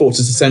extreme sports,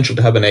 it's essential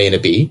to have an A and a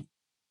B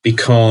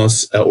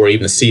because, or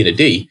even a C and a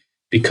D,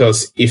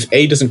 because if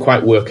A doesn't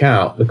quite work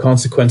out, the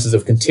consequences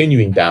of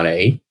continuing down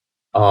A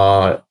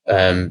are,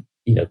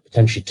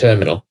 potentially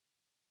terminal.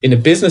 In a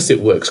business,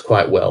 it works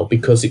quite well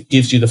because it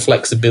gives you the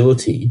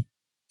flexibility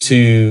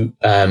to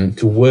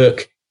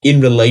work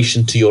in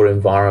relation to your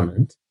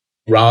environment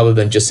rather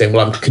than just saying,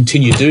 well, I'm going to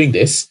continue doing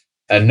this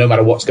and no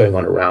matter what's going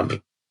on around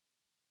me.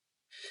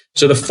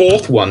 So the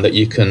fourth one that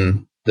you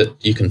can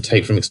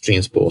take from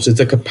extreme sports is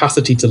the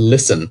capacity to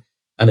listen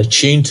and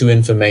attune to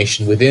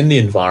information within the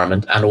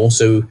environment, and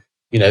also,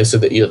 so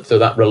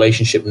that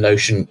relationship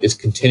notion is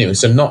continuing.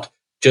 So not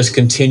just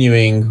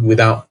continuing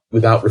without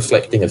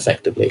reflecting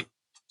effectively.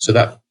 So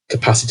that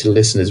capacity to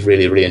listen is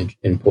really, really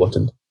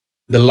important.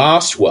 The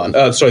last one,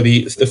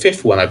 the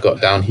fifth one I've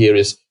got down here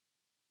is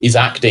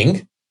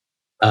acting.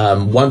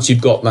 Once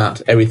you've got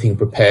that everything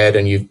prepared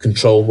and you've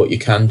controlled what you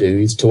can do,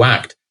 is to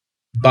act,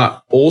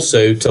 but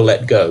also to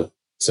let go.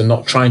 So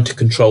not trying to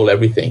control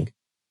everything,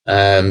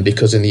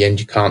 because in the end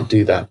you can't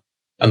do that.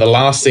 And the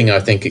last thing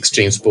I think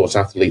extreme sports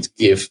athletes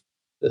give,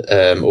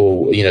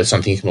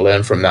 something you can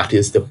learn from that,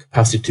 is the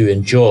capacity to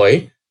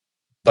enjoy,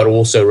 but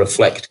also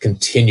reflect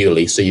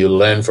continually. So you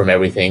learn from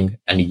everything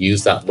and you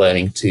use that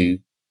learning to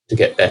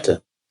get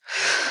better.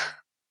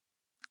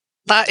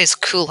 That is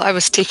cool. I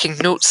was taking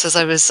notes as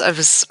I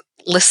was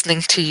listening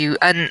to you,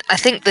 and I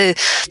think the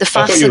fascinating.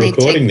 I thought you were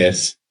recording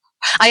this.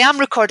 I am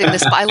recording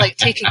this, but I like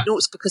taking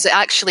notes because it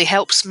actually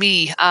helps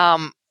me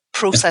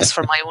process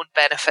for my own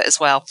benefit as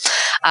well.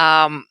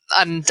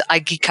 And I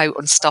geek out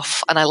on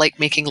stuff and I like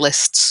making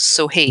lists.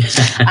 So, hey,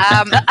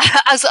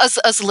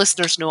 as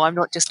listeners know, I'm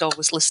not just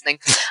always listening.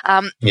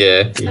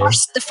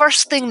 The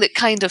first thing that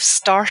kind of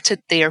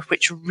started there,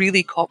 which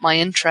really caught my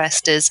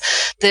interest, is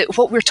that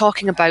what we're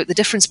talking about, the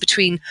difference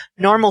between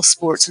normal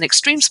sports and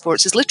extreme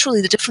sports, is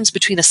literally the difference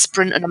between a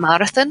sprint and a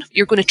marathon.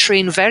 You're going to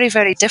train very,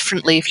 very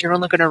differently if you're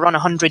only going to run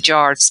 100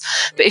 yards.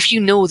 But if you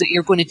know that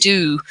you're going to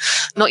do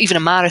not even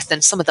a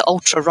marathon, some of the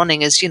ultra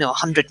running is,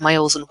 100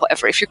 miles and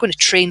whatever. If you're going to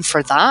train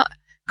for that,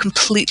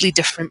 completely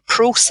different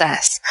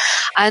process.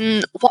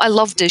 And what I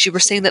loved is you were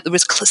saying that there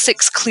was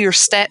 6 clear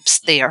steps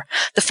there.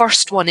 The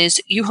first one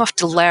is you have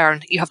to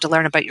learn. You have to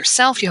learn about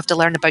yourself, you have to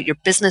learn about your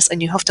business,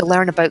 and you have to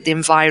learn about the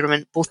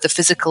environment, both the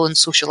physical and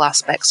social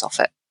aspects of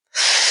it.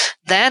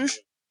 Then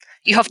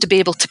you have to be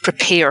able to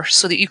prepare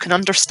so that you can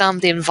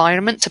understand the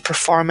environment to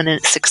perform in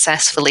it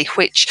successfully,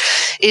 which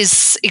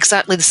is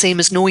exactly the same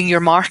as knowing your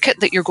market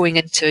that you're going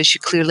into, as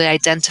you clearly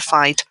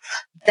identified.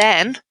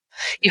 Then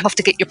you have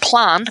to get your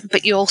plan,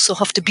 but you also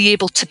have to be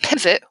able to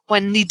pivot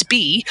when need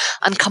be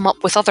and come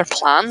up with other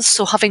plans.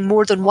 So having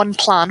more than one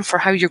plan for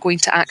how you're going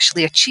to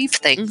actually achieve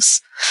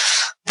things.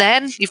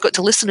 Then you've got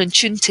to listen and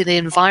tune to the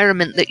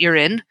environment that you're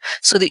in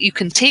so that you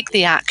can take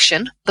the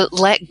action, but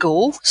let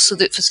go, so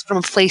that it's from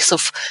a place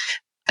of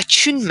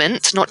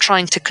attunement, not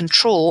trying to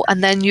control,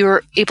 and then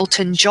you're able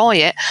to enjoy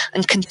it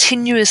and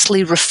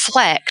continuously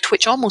reflect,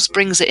 which almost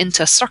brings it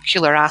into a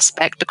circular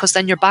aspect, because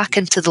then you're back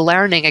into the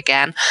learning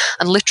again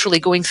and literally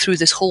going through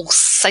this whole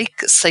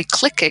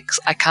cyclic,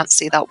 I can't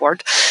say that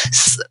word,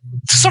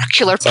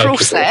 circular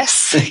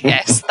process.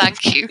 Yes,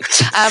 thank you.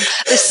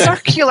 The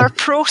circular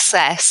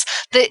process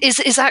that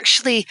is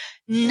actually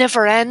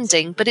never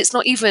ending, but it's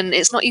not even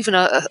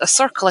a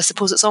circle. I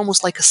suppose it's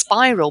almost like a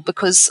spiral,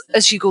 because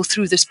as you go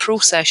through this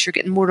process, you're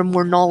getting more and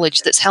more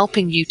knowledge that's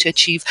helping you to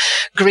achieve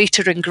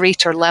greater and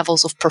greater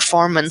levels of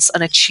performance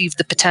and achieve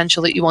the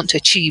potential that you want to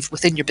achieve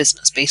within your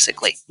business,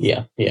 basically.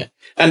 Yeah.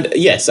 And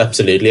yes,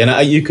 absolutely.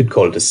 And you could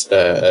call it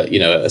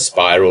a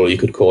spiral, or you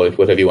could call it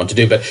whatever you want to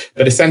do. But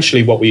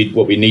essentially what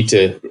we need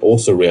to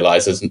also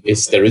realize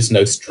is there is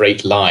no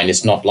straight line.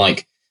 It's not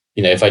like,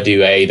 if I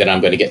do A, then I'm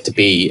going to get to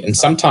B. And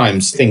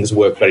sometimes things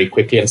work very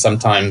quickly, and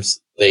sometimes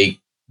they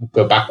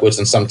go backwards,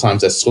 and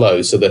sometimes they're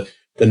slow. So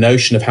the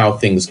notion of how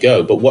things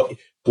go. But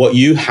what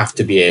you have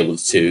to be able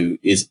to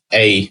is,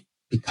 A,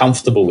 be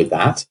comfortable with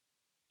that.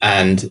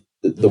 And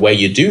the way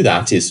you do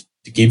that is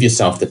to give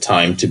yourself the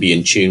time to be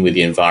in tune with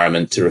the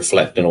environment, to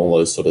reflect on all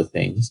those sort of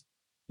things.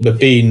 But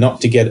B,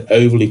 not to get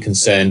overly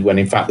concerned when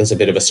in fact there's a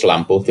bit of a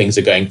slump or things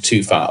are going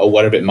too far or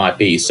whatever it might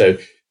be. So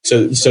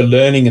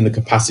learning and the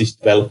capacity to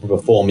develop and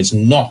perform is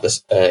not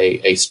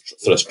a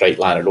sort of straight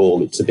line at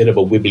all. It's a bit of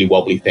a wibbly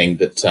wobbly thing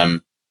that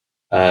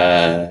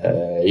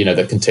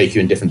that can take you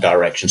in different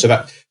directions. So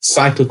that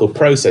cyclical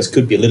process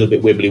could be a little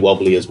bit wibbly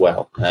wobbly as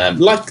well,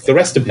 like the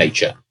rest of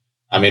nature.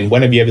 I mean,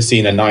 when have you ever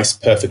seen a nice,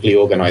 perfectly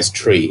organized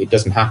tree? It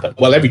doesn't happen.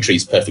 Well, every tree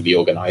is perfectly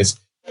organized,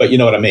 but you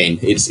know what I mean.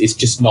 It's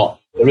just not.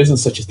 There isn't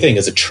such a thing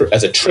as a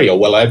tree. Or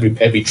well,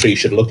 every tree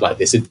should look like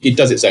this. It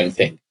does its own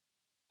thing.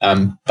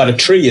 But a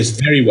tree is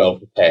very well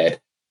prepared.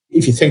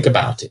 If you think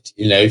about it,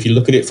 if you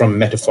look at it from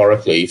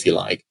metaphorically, if you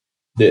like,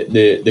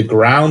 the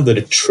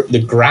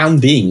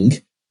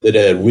grounding that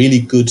a really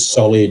good,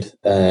 solid,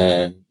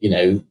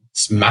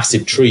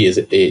 massive tree is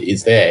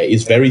there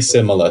is very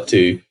similar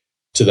to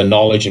the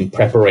knowledge and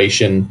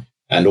preparation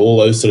and all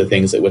those sort of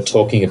things that we're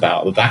talking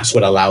about. That's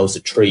what allows the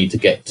tree to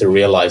get to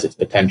realize its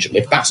potential.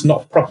 If that's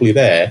not properly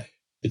there,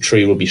 the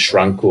tree will be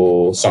shrunk,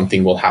 or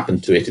something will happen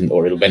to it,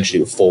 or it'll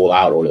eventually fall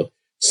out, or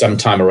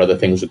sometime or other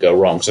things will go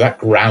wrong. So that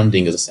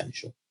grounding is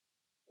essential.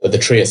 But the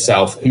tree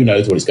itself, who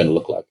knows what it's going to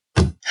look like?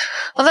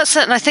 Well, that's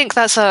it. And I think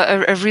that's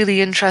a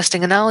really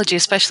interesting analogy,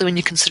 especially when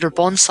you consider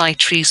bonsai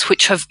trees,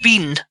 which have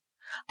been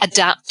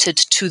adapted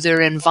to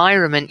their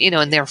environment,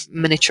 and they're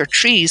miniature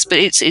trees, but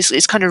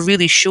it's kind of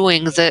really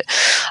showing that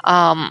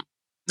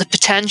the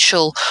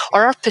potential,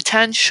 or our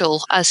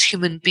potential as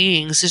human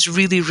beings, is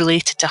really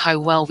related to how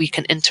well we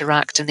can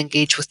interact and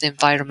engage with the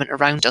environment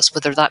around us,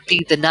 whether that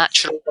be the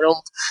natural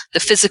world, the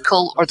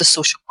physical, or the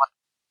social one.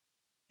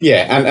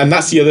 Yeah, and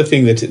that's the other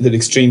thing that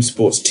extreme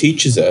sports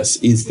teaches us,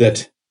 is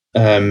that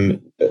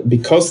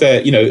because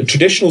they're,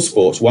 traditional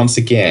sports, once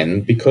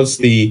again, because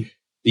the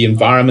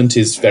environment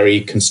is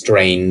very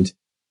constrained,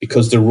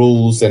 because the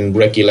rules and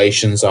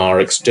regulations are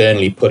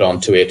externally put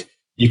onto it,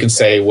 you can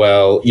say,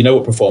 well,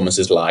 what performance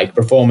is like.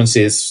 Performance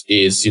is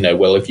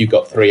well, if you've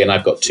got 3 and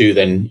I've got 2,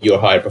 then you're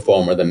a higher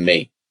performer than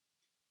me.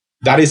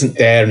 That isn't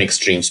there in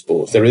extreme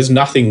sports. There is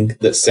nothing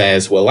that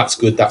says, well, that's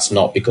good, that's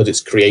not, because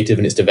it's creative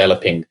and it's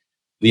developing.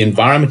 The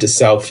environment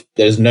itself,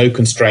 there's no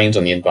constraints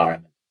on the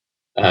environment.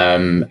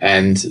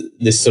 And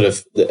this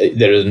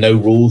there are no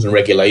rules and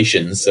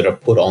regulations that are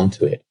put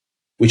onto it,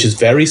 which is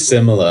very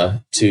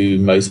similar to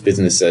most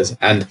businesses.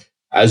 And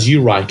as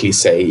you rightly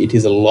say, it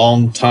is a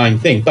long time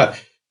thing.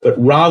 But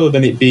rather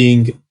than it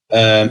being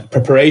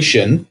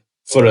preparation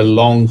for a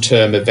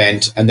long-term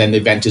event, and then the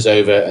event is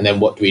over, and then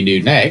what do we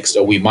do next?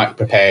 Or we might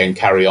prepare and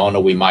carry on,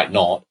 or we might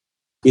not.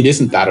 It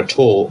isn't that at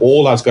all.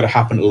 All that's got to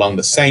happen along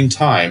the same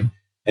time.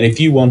 And if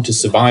you want to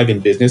survive in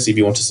business, if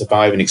you want to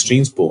survive in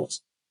extreme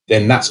sports,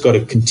 then that's got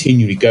to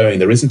continue going.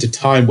 There isn't a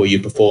time where you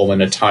perform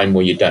and a time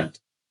where you don't.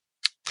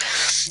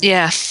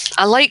 Yeah,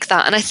 I like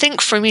that. And I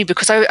think for me,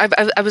 because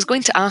I was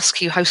going to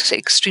ask you how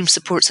extreme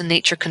sports in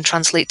nature can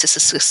translate to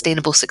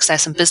sustainable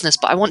success in business,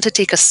 but I want to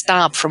take a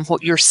stab from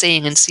what you're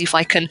saying and see if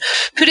I can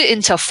put it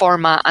into a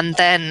format and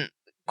then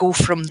go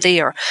from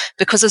there.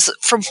 Because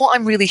from what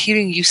I'm really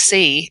hearing you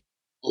say,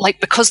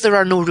 because there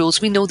are no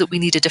rules, we know that we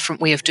need a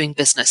different way of doing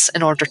business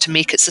in order to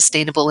make it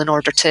sustainable, in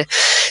order to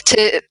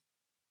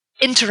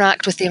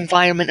interact with the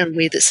environment in a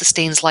way that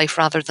sustains life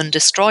rather than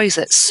destroys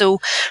it. So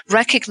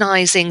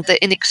recognizing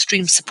that in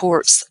extreme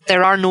sports,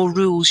 there are no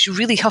rules, you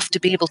really have to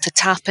be able to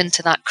tap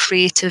into that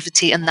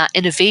creativity and that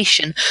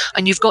innovation,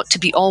 and you've got to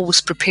be always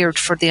prepared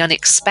for the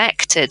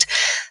unexpected.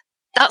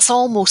 That's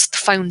almost the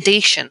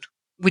foundation,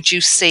 would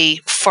you say,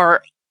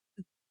 for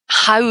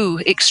how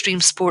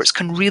extreme sports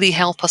can really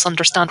help us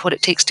understand what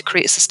it takes to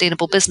create a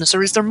sustainable business,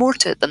 or is there more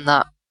to it than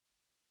that?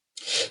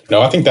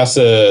 No, I think that's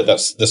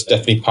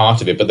definitely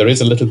part of it, but there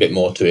is a little bit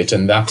more to it,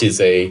 and that is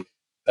a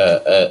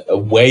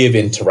way of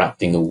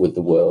interacting with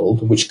the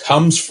world, which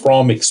comes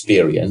from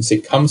experience.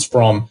 It comes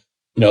from,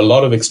 a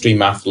lot of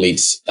extreme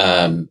athletes.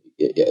 When,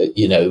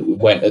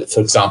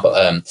 for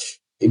example,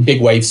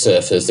 big wave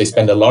surfers, they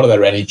spend a lot of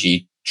their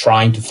energy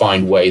trying to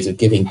find ways of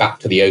giving back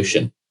to the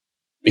ocean,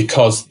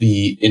 because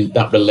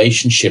that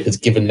relationship has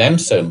given them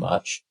so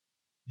much.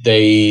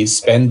 They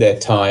spend their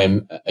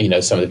time,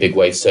 some of the big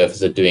wave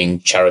surfers are doing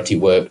charity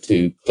work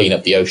to clean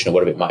up the ocean or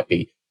whatever it might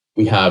be.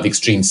 We have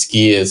extreme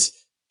skiers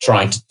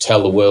trying to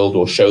tell the world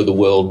or show the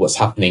world what's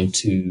happening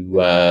to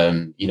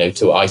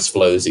ice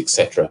flows,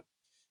 etc.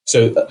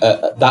 So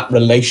that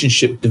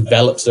relationship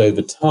develops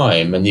over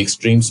time, and the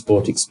extreme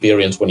sport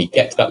experience, when you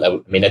get to that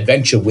level,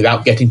 adventure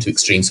without getting to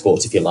extreme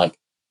sports, if you like,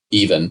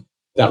 even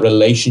that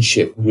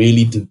relationship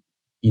really,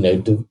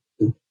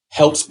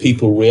 helps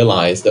people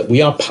realize that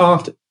we are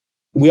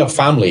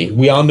family.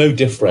 We are no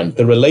different.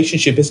 The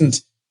relationship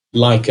isn't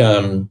like,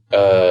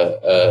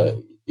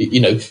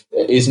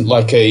 isn't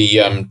like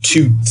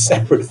two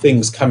separate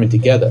things coming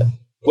together.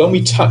 When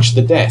we touch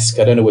the desk,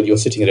 I don't know whether you're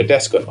sitting at a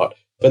desk or not,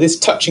 but this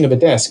touching of a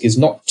desk is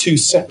not two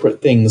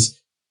separate things.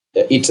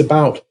 It's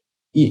about,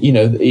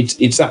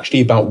 it's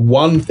actually about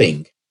one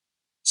thing.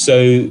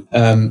 So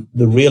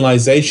the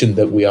realization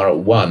that we are at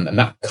one, and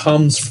that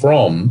comes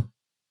from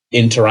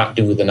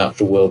interacting with the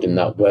natural world in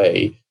that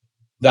way,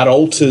 that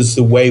alters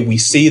the way we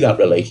see that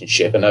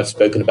relationship. And I've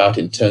spoken about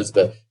it in terms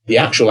of the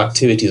actual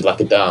activity is like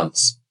a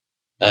dance,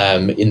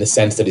 in the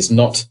sense that it's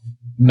not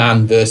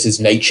man versus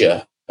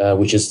nature,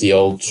 which is the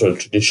old sort of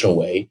traditional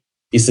way.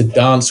 It's a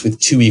dance with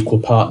two equal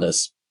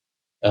partners.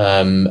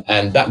 And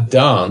that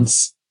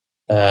dance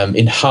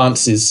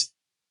enhances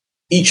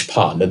each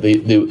partner.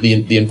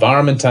 The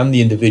environment and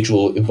the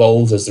individual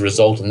evolves as a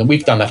result. And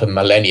we've done that for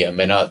millennium.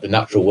 In the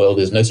natural world,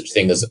 there's no such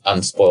thing as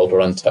unspoiled or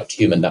untouched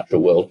human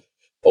natural world.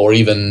 Or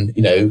even,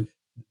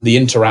 the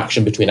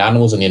interaction between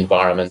animals and the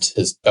environment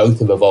both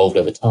have evolved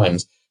over time.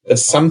 But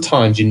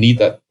sometimes you need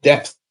that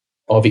depth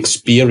of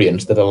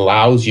experience that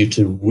allows you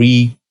to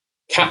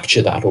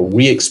recapture that or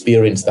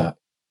re-experience that.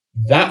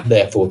 That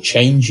therefore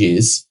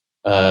changes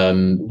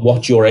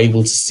what you're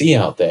able to see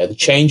out there. It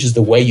changes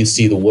the way you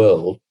see the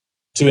world.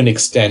 to an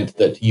extent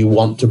that you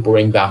want to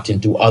bring that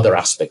into other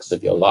aspects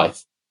of your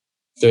life.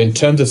 So in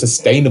terms of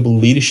sustainable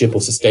leadership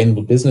or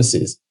sustainable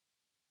businesses,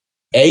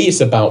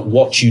 it's about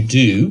what you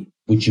do,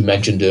 which you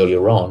mentioned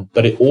earlier on,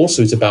 but it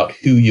also is about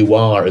who you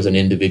are as an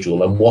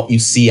individual and what you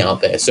see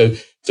out there. So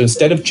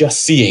instead of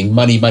just seeing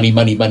money, money,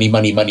 money, money,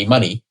 money, money,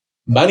 money,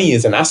 money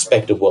is an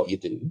aspect of what you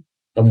do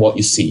and what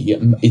you see.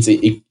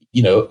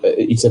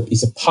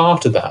 It's a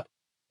part of that,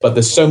 but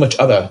there's so much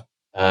other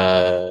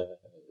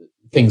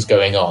things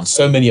going on.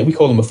 So many, we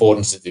call them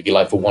affordances, if you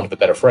like, for want of a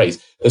better phrase.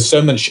 There's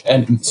so much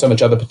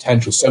other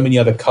potential, so many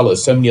other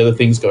colors, so many other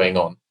things going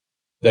on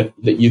that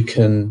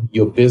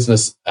your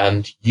business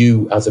and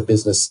you as a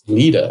business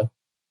leader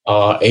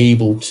are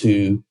able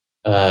to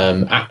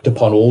act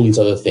upon all these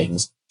other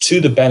things to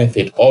the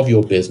benefit of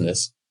your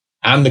business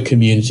and the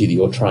community that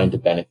you're trying to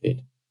benefit,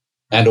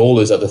 and all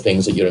those other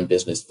things that you're in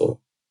business for.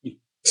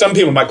 Some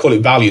people might call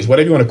it values,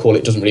 whatever you want to call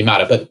it, doesn't really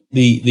matter. But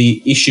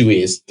the issue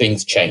is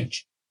things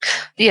change.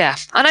 Yeah,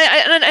 and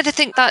I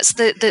think that's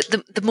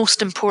the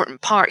most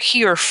important part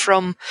here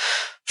from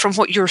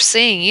what you're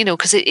saying,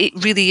 because it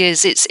really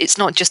is. It's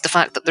not just the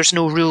fact that there's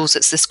no rules.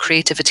 It's this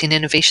creativity and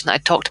innovation that I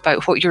talked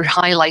about. What you're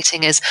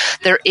highlighting is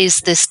there is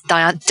this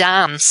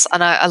dance,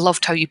 and I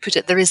loved how you put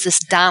it. There is this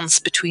dance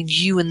between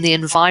you and the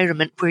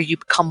environment where you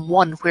become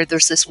one, where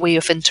there's this way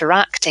of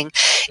interacting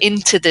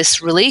into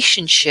this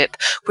relationship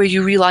where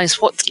you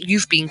realize what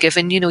you've been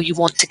given. You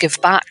want to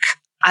give back.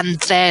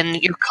 And then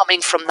you're coming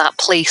from that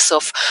place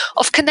of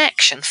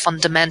connection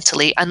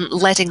fundamentally and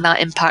letting that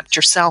impact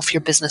yourself,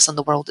 your business, and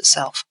the world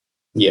itself.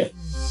 Yeah.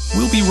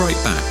 We'll be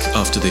right back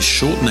after this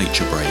short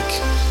nature break.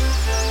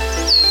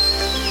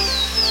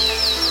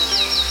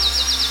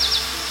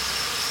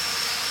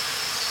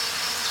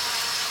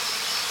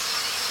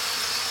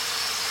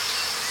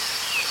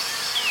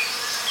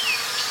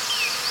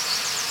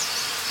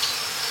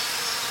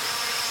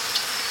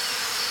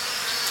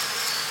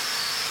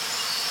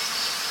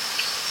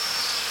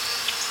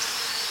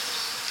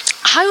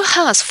 How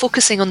has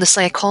focusing on the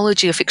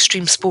psychology of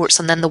extreme sports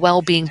and then the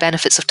well-being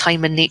benefits of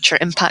time in nature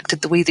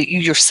impacted the way that you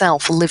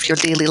yourself live your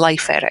daily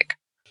life, Eric?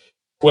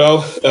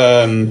 Well,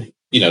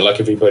 like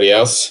everybody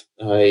else,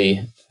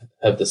 I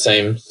have the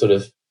same sort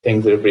of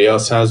things that everybody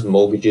else has,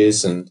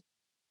 mortgages and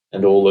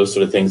all those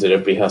sort of things that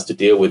everybody has to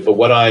deal with. But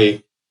where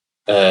I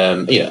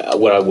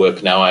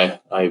work now, I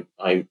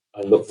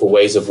look for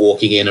ways of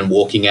walking in and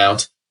walking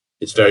out.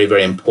 It's very,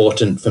 very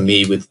important for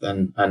me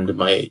and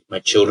my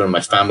children,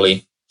 my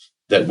family,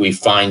 that we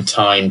find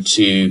time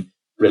to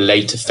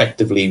relate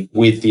effectively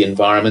with the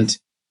environment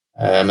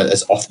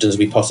as often as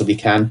we possibly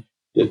can.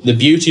 The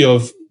beauty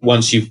of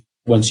once you've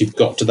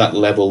got to that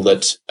level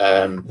that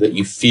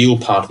you feel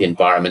part of the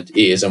environment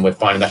is, and we're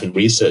finding that in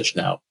research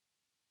now,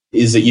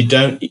 is that you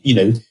don't,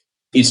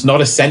 it's not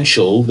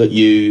essential that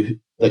you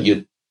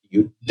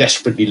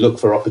desperately look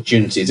for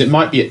opportunities. It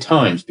might be at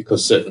times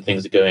because certain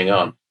things are going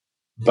on,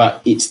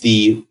 but it's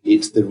the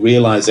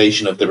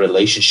realization of the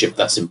relationship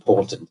that's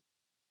important.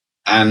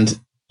 And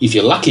if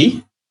you're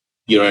lucky,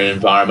 you're in an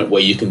environment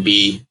where you can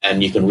be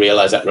and you can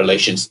realize that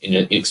relations in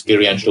an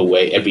experiential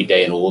way every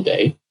day and all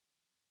day.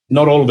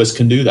 Not all of us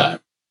can do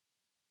that,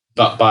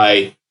 but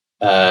by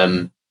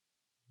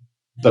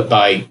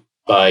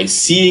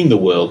seeing the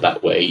world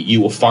that way,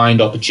 you will find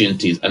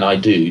opportunities, and I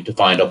do, to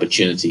find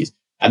opportunities.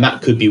 And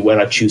that could be where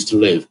I choose to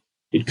live.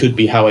 It could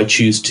be how I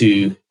choose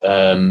to,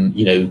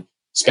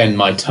 spend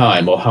my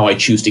time, or how I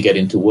choose to get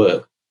into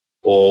work,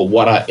 or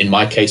in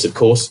my case, of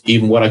course,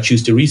 even what I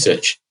choose to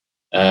research,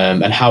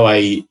 and how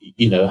I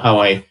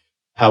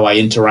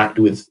interact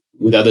with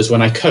others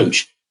when I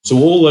coach. So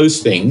all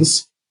those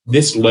things,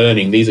 this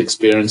learning, these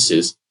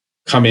experiences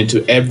come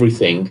into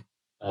everything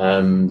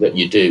that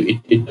you do.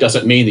 It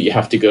doesn't mean that you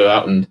have to go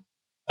out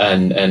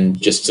and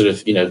just sort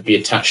of, be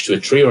attached to a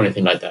tree or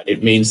anything like that.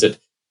 It means that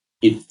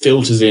it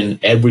filters in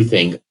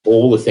everything,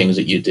 all the things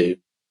that you do,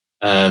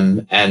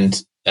 in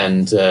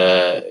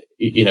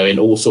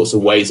all sorts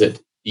of ways that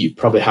you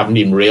probably haven't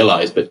even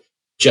realized, but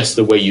just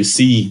the way you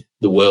see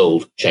the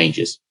world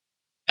changes.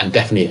 And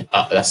definitely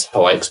that's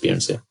how I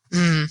experience it.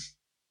 Mm.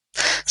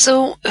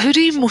 So who do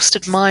you most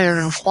admire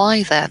and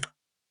why then?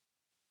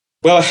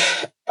 Well,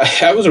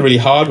 that was a really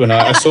hard one.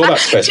 I saw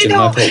that question and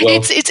I thought,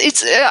 well...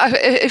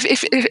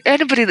 If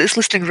anybody that's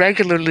listening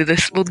regularly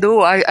this will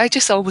know, I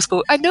just always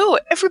go, I know,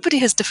 everybody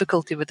has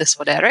difficulty with this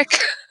one, Eric.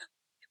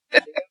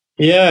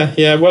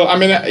 Yeah. Well, I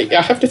mean,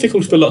 I have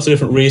difficulty for lots of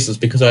different reasons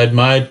because I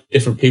admire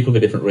different people for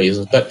different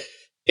reasons. But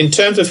in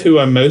terms of who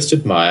I most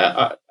admire,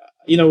 I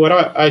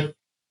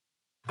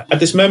at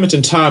this moment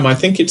in time, I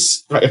think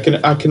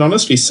I can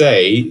honestly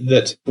say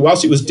that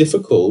whilst it was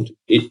difficult,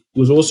 it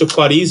was also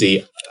quite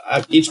easy.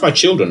 It's my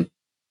children.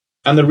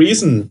 And the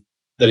reason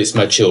that it's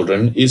my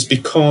children is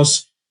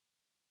because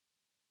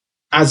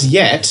as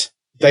yet,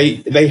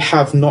 they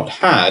have not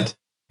had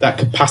that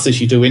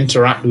capacity to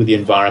interact with the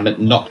environment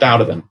knocked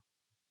out of them.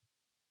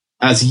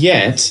 As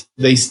yet,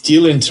 they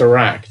still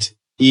interact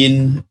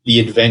in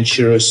the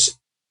adventurous,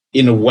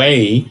 in a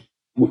way,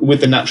 with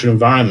the natural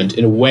environment,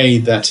 in a way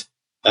that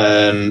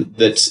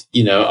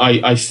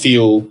I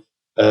feel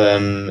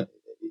I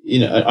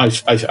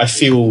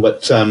feel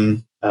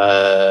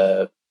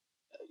that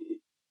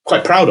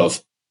quite proud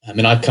of. I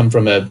mean, I come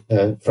from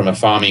a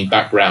farming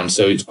background,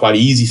 so it's quite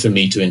easy for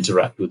me to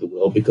interact with the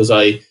world because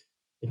I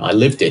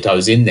lived it. I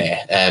was in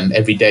there.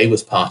 Every day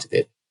was part of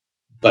it.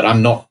 But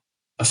I'm not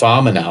a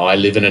farmer now. I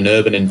live in an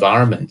urban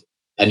environment,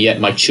 and yet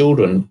my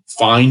children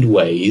find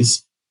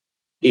ways.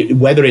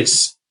 Whether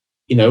it's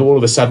all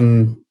of a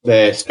sudden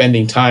they're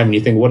spending time, and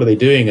you think, what are they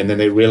doing? And then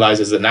they realize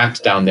there's an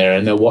ant down there,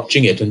 and they're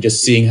watching it and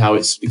just seeing how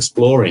it's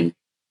exploring.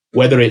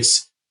 Whether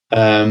it's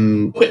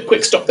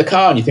quick, stop the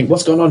car, and you think,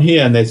 what's going on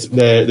here? And they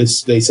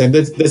say,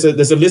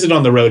 there's a lizard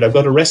on the road. I've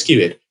got to rescue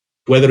it.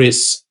 Whether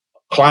it's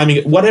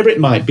climbing, whatever it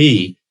might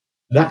be,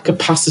 that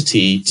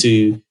capacity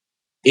to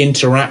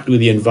interact with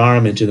the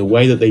environment in the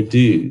way that they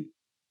do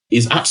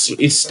is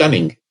absolutely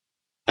stunning.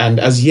 And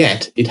as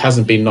yet, it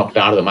hasn't been knocked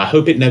out of them. I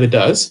hope it never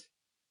does.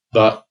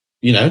 But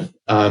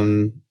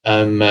and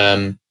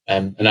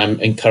I'm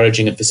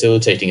encouraging and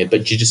facilitating it.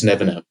 But you just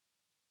never know.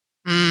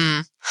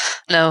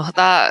 No,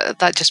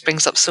 that just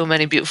brings up so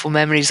many beautiful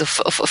memories of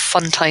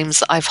fun times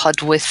that I've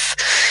had with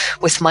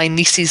my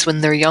nieces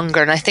when they're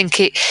younger, and I think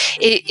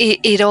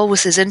it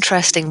always is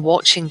interesting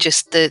watching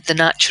just the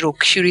natural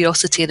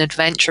curiosity and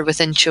adventure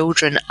within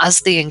children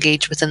as they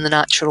engage within the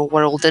natural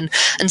world, and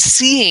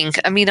seeing.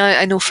 I mean,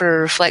 I know for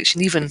a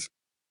reflection, even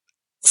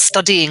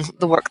studying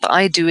the work that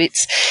I do,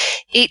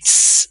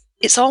 it's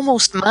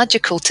almost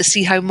magical to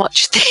see how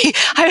much they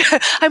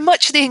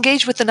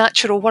engage with the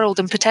natural world,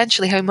 and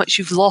potentially how much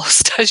you've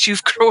lost as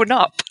you've grown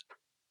up.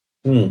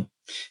 Well,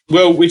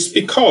 it's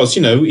because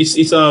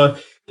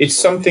it's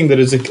something that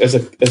it's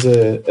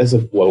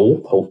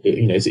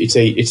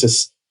a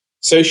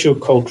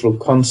socio-cultural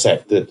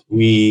concept that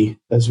we,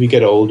 as we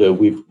get older,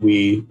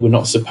 we're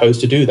not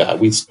supposed to do that.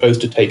 We're supposed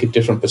to take a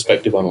different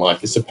perspective on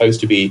life. It's supposed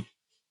to be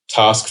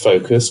task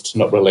focused,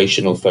 not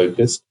relational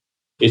focused.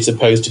 It's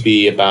supposed to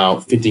be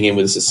about fitting in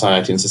with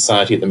society, and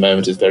society at the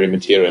moment is very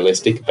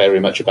materialistic, very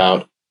much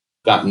about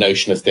that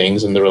notion of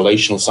things, and the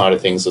relational side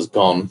of things has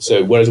gone.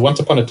 So whereas once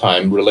upon a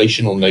time,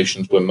 relational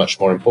notions were much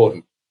more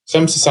important.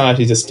 Some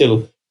societies are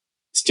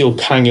still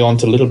hanging on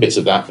to little bits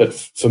of that, but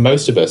for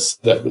most of us,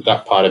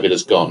 that part of it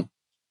has gone.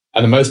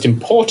 And the most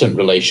important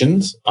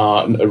relationships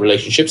are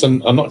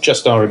not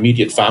just our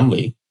immediate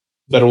family,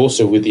 but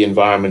also with the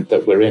environment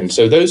that we're in.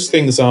 So those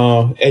things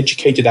are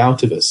educated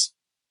out of us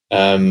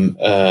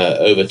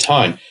over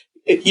time.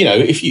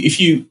 If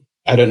you,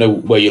 I don't know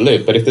where you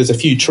live, but if there's a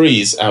few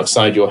trees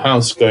outside your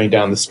house going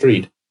down the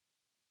street,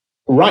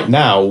 right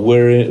now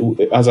we're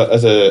as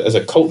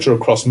a culture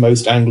across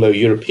most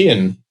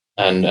Anglo-European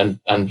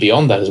and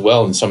beyond that as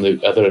well, and some of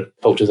the other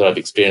cultures that I've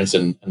experienced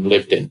and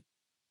lived in.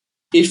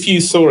 If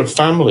you saw a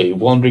family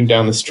wandering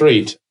down the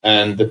street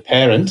and the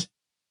parent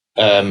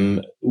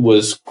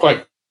was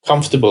quite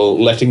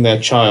comfortable letting their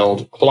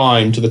child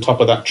climb to the top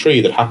of that tree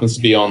that happens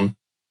to be on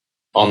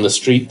the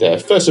street there,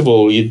 first of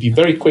all, you'd be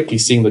very quickly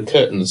seeing the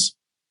curtains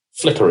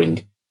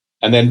flickering.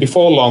 And then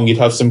before long, you'd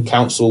have some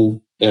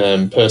council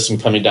person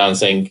coming down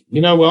saying,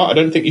 I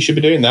don't think you should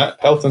be doing that,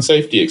 health and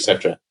safety,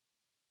 etc.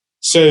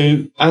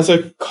 So as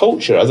a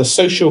culture, as a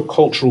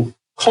socio-cultural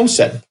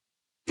concept,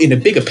 in a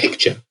bigger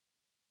picture,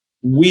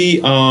 we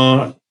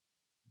are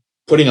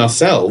putting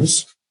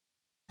ourselves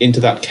into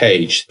that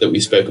cage that we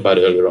spoke about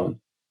earlier on.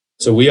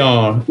 So we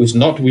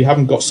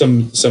haven't got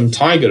some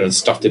tiger and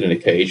stuffed it in a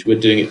cage. We're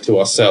doing it to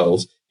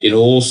ourselves in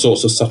all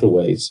sorts of subtle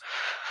ways.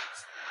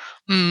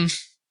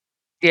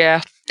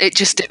 Yeah,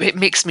 it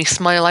makes me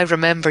smile. I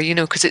remember,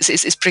 because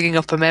it's bringing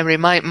up a memory.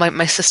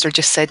 My sister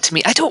just said to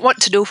me, "I don't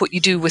want to know what you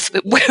do with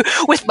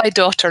my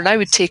daughter." And I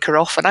would take her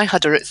off, and I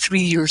had her at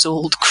 3 years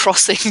old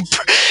crossing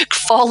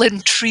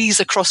fallen trees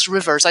across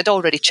rivers. I'd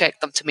already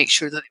checked them to make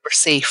sure that they were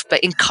safe,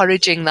 but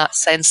encouraging that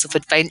sense of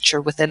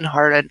adventure within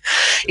her. And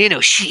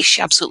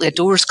she absolutely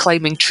adores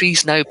climbing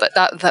trees now. But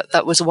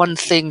that was one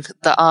thing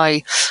that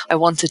I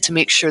wanted to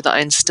make sure that I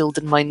instilled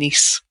in my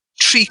niece: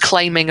 tree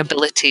climbing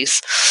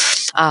abilities.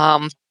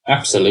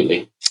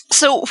 Absolutely.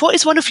 So what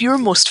is one of your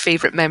most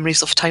favourite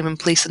memories of time and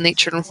place in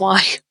nature, and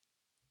why?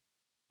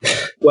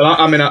 Well,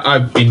 I've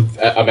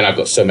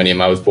got so many.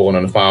 I was born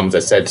on a farm, as I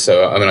said.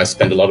 So, I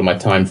spend a lot of my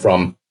time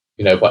from,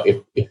 but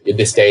if in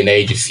this day and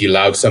age, if you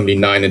allowed somebody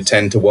 9 and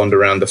 10 to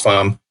wander around the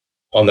farm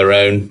on their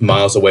own,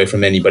 miles away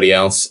from anybody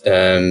else,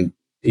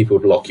 people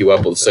would lock you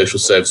up, or the social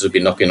services would be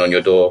knocking on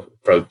your door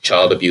for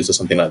child abuse or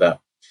something like that.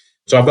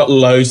 So I've got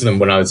loads of them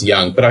when I was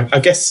young. But I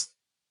guess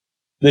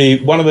I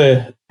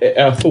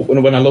thought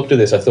when I looked at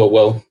this, I thought,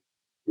 well,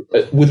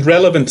 with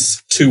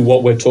relevance to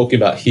what we're talking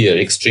about here,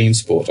 extreme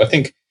sport, I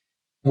think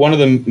one of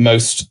the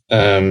most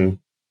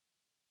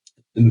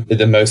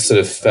sort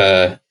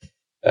of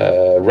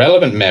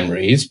relevant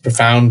memories,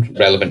 profound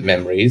relevant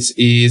memories,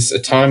 is a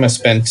time I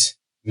spent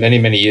many,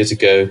 many years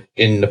ago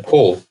in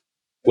Nepal,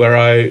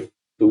 where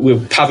we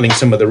were paddling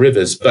some of the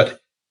rivers, but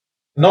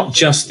not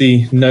just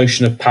the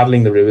notion of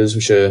paddling the rivers,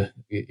 which are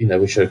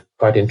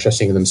quite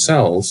interesting in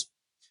themselves,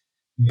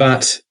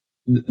 but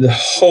the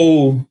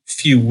whole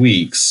few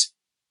weeks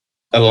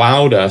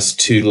allowed us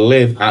to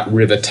live at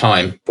river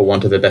time, for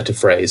want of a better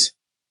phrase.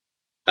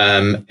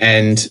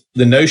 And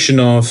the notion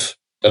of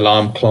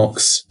alarm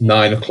clocks,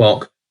 9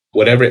 o'clock,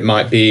 whatever it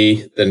might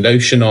be, the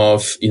notion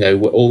of,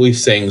 all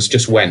these things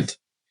just went.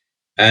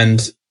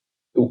 And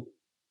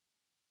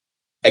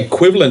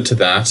equivalent to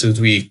that, as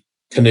we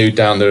canoed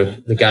down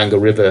the Ganga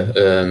River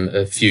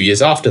a few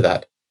years after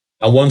that,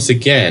 and once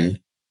again,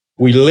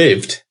 we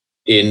lived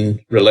in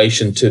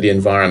relation to the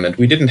environment.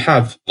 We didn't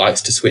have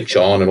lights to switch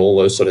on and all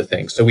those sort of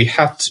things. So we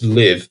had to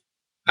live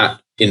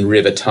in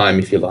river time,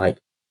 if you like.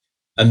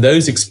 And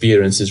those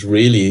experiences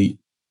really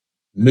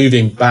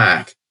moving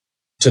back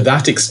to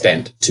that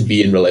extent to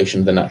be in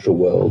relation to the natural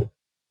world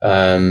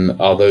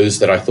are those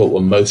that I thought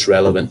were most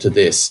relevant to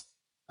this,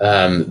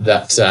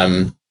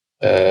 that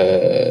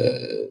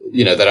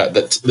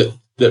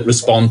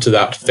respond to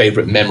that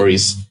favorite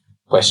memories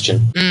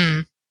question.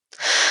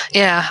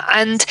 Yeah,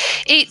 and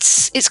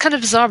it's kind of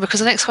bizarre because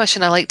the next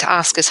question I like to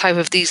ask is how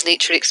have these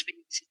nature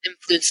experiences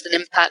influenced and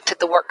impacted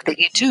the work that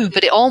you do?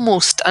 But it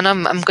almost, and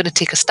I'm going to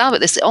take a stab at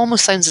this, it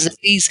almost sounds as if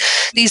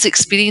these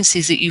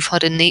experiences that you've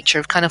had in nature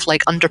have kind of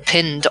like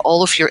underpinned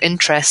all of your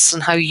interests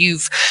and how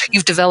you've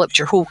developed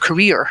your whole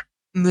career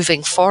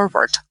moving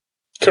forward.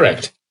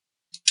 Correct.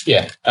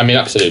 Yeah, I mean,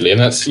 absolutely. And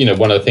that's,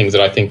 one of the things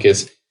that I think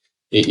is,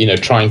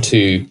 trying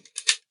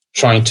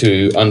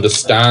to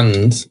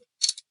understand,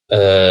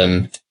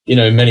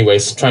 in many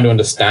ways, trying to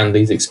understand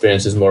these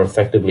experiences more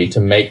effectively to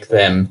make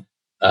them,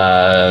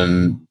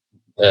 to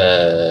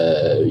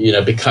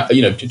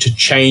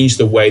change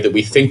the way that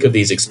we think of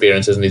these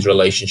experiences and these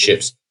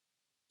relationships,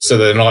 so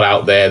they're not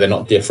out there, they're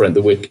not different.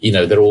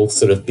 That they're all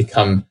sort of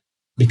become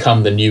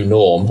the new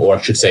norm, or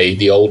I should say,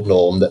 the old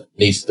norm that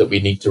we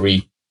need to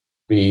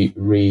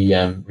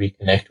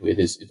reconnect with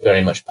is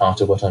very much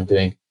part of what I'm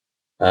doing,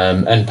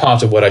 and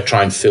part of what I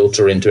try and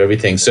filter into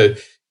everything. So,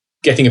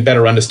 getting a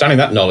better understanding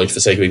of that knowledge,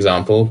 for sake of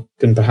example,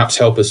 can perhaps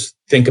help us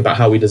think about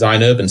how we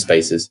design urban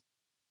spaces.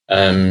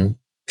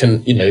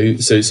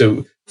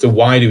 So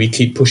why do we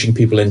keep pushing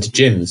people into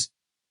gyms?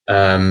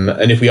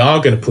 And if we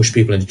are going to push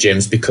people into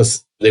gyms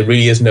because there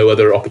really is no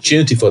other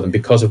opportunity for them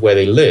because of where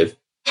they live,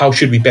 how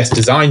should we best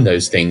design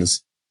those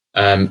things?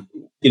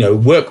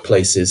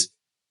 Workplaces.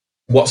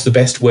 What's the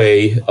best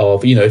way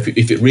of,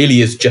 if it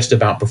really is just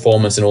about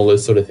performance and all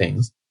those sort of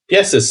things?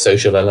 Yes, there's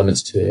social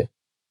elements to it.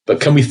 But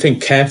can we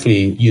think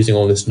carefully, using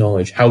all this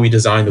knowledge, how we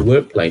design the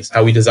workplace,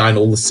 how we design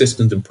all the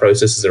systems and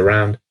processes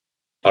around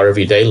our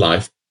everyday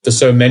life for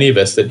so many of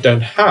us that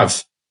don't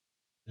have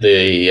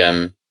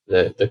the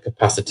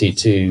capacity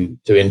to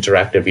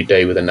interact every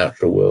day with the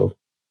natural world.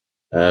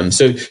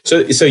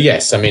 So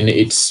yes, I mean,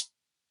 it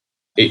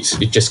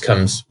just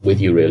comes with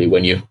you really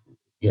when you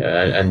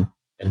and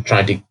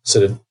trying to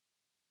sort of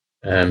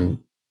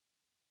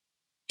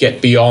get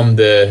beyond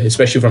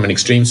especially from an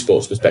extreme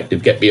sports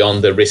perspective, get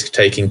beyond the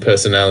risk-taking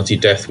personality,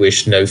 death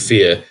wish, no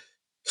fear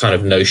kind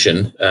of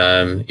notion,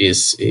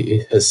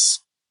 has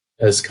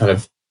kind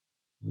of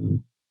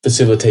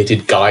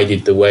facilitated,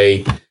 guided the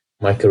way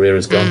my career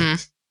has gone.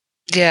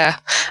 Yeah,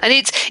 and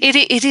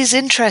it is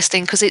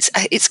interesting because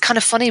it's kind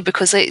of funny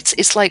because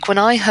it's like when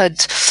I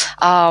had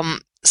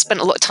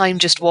spent a lot of time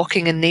just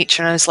walking in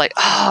nature, and I was like,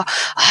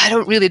 I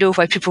don't really know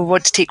why people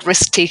want to take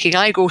risk-taking.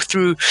 I go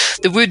through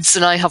the woods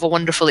and I have a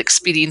wonderful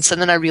experience,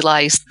 and then I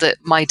realised that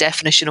my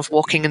definition of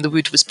walking in the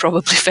wood was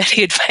probably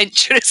very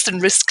adventurous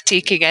and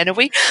risk-taking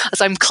anyway,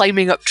 as I'm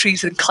climbing up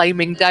trees and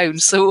climbing down.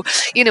 So,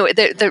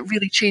 that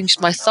really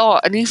changed my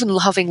thought. And even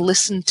having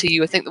listened to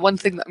you, I think the one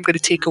thing that I'm going to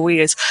take away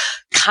is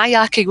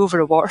kayaking over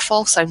a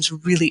waterfall sounds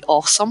really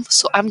awesome.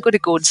 So I'm going to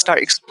go and start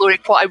exploring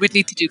what I would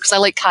need to do, because I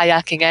like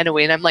kayaking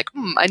anyway, and I'm like,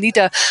 I need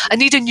a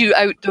new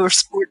outdoor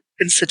sport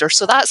to consider.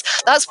 So that's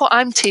what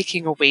I'm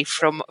taking away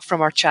from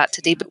our chat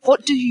today. But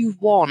what do you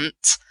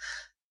want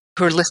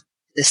who are listening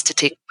to this to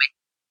take away?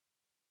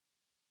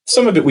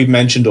 Some of it we've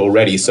mentioned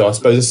already, so I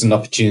suppose it's an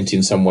opportunity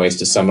in some ways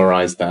to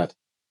summarize that.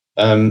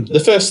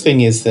 The first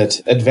thing is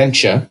that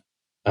adventure,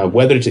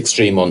 whether it's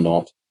extreme or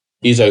not,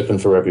 is open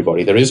for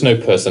everybody. There is no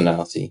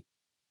personality.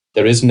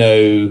 There is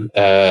no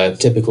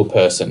typical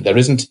person. There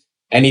isn't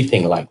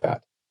anything like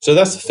that. So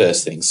that's the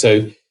first thing.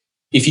 So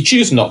if you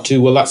choose not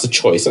to, well, that's a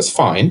choice. That's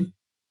fine.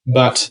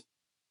 But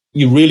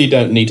you really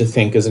don't need to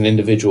think as an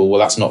individual, well,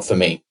 that's not for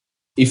me.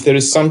 If there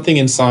is something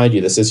inside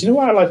you that says,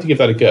 I'd like to give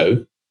that a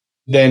go,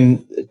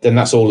 then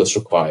that's all that's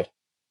required.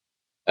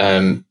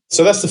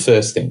 So that's the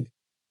first thing.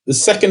 The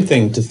second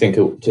thing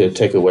to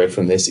take away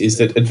from this is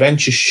that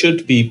adventure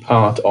should be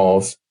part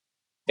of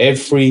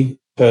every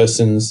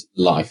person's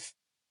life,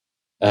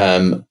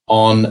 on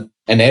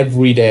an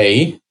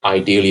everyday,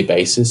 ideally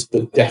basis,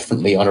 but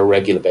definitely on a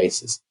regular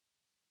basis.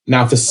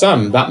 Now, for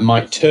some, that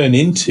might turn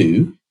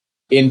into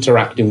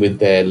interacting with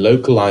their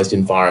localized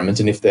environment.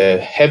 And if they're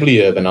heavily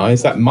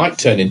urbanized, that might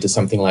turn into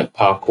something like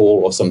parkour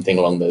or something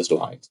along those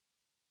lines,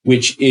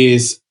 which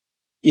is,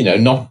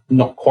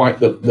 not quite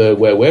the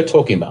where we're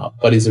talking about,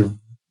 but is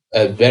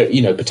a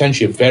very,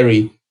 potentially a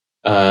very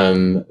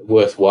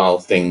worthwhile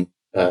thing,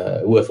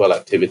 worthwhile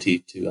activity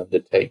to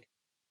undertake.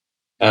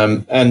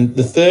 And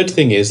the third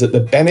thing is that the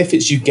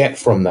benefits you get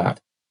from that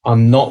are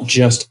not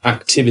just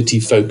activity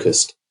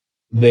focused.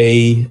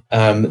 The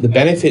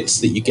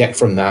benefits that you get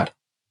from that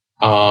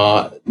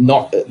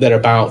they're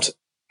about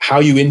how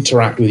you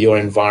interact with your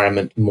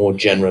environment more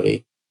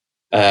generally.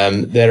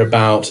 They're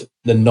about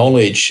the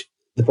knowledge,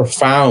 the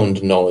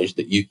profound knowledge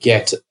that you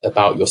get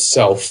about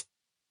yourself,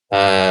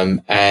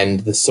 and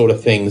the sort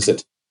of things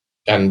that,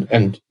 and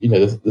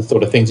the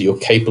sort of things that you're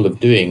capable of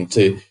doing,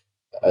 to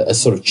a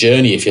sort of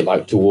journey, if you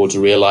like, towards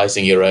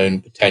realizing your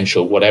own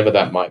potential, whatever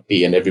that might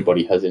be. And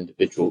everybody has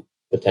individual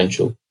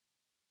potential.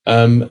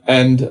 And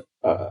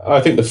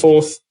I think the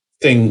fourth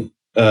thing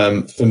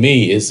for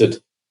me is that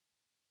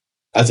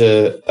as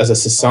a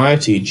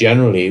society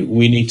generally,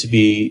 we need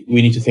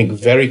to think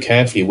very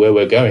carefully where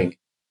we're going,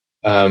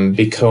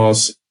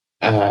 because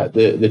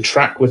the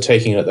track we're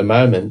taking at the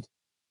moment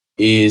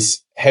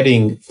is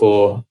heading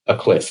for a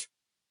cliff,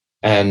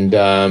 and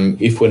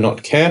if we're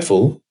not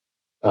careful,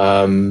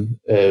 we're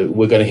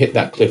going to hit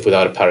that cliff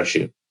without a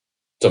parachute.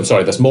 So I'm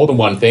sorry, that's more than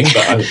one thing,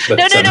 but no,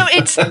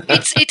 it's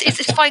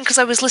fine, because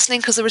I was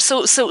listening, because there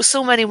were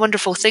so many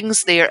wonderful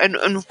things there,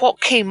 and what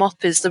came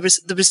up is there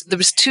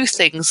was two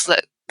things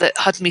that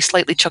had me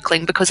slightly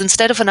chuckling, because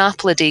instead of an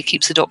apple a day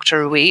keeps the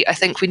doctor away, I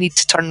think we need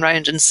to turn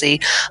around and say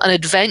an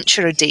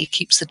adventure a day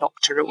keeps the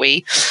doctor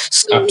away.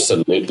 So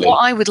absolutely, what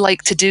I would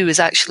like to do is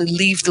actually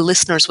leave the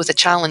listeners with a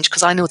challenge,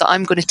 because I know that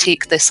I'm going to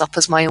take this up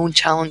as my own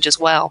challenge as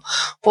well.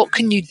 What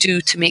can you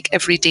do to make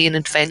every day an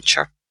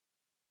adventure?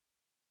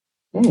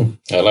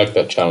 I like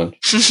that challenge.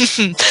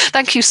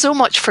 Thank you so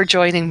much for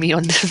joining me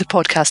on the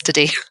podcast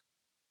today.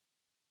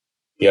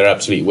 You're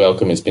absolutely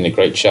welcome. It's been a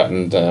great chat,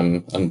 and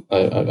I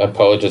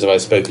apologize if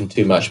I've spoken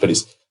too much, but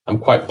I'm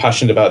quite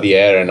passionate about the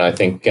air, and I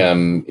think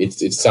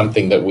it's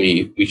something that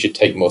we should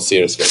take more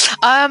seriously.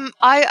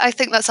 I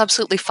think that's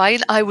absolutely fine.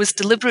 I was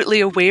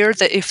deliberately aware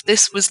that if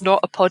this was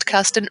not a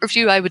podcast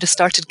interview, I would have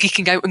started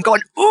geeking out and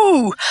gone,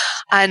 ooh,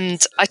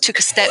 and I took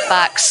a step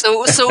back.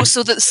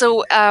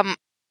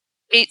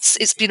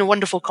 It's been a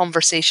wonderful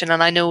conversation,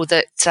 and I know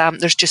that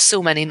there's just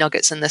so many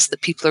nuggets in this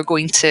that people are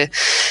going to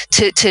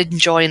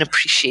enjoy and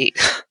appreciate.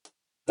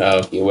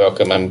 Oh, you're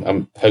welcome.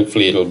 I'm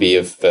hopefully it'll be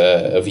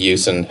of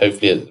use, and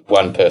hopefully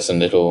one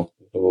person it'll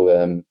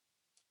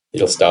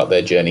start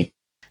their journey.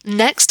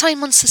 Next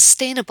time on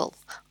Sustainable,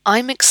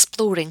 I'm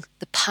exploring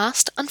the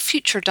past and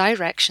future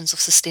directions of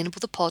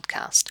Sustainable the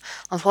podcast,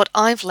 and what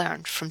I've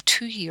learned from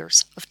 2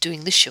 years of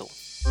doing the show.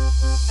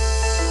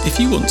 If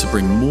you want to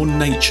bring more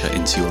nature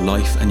into your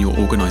life and your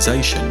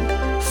organisation,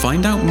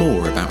 find out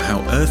more about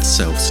how Earth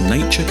Self's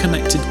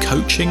nature-connected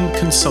coaching,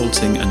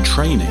 consulting and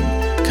training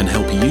can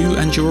help you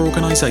and your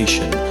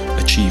organisation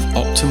achieve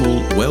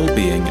optimal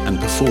well-being and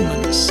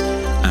performance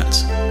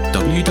at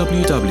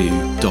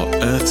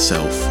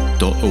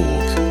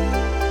www.earthself.org.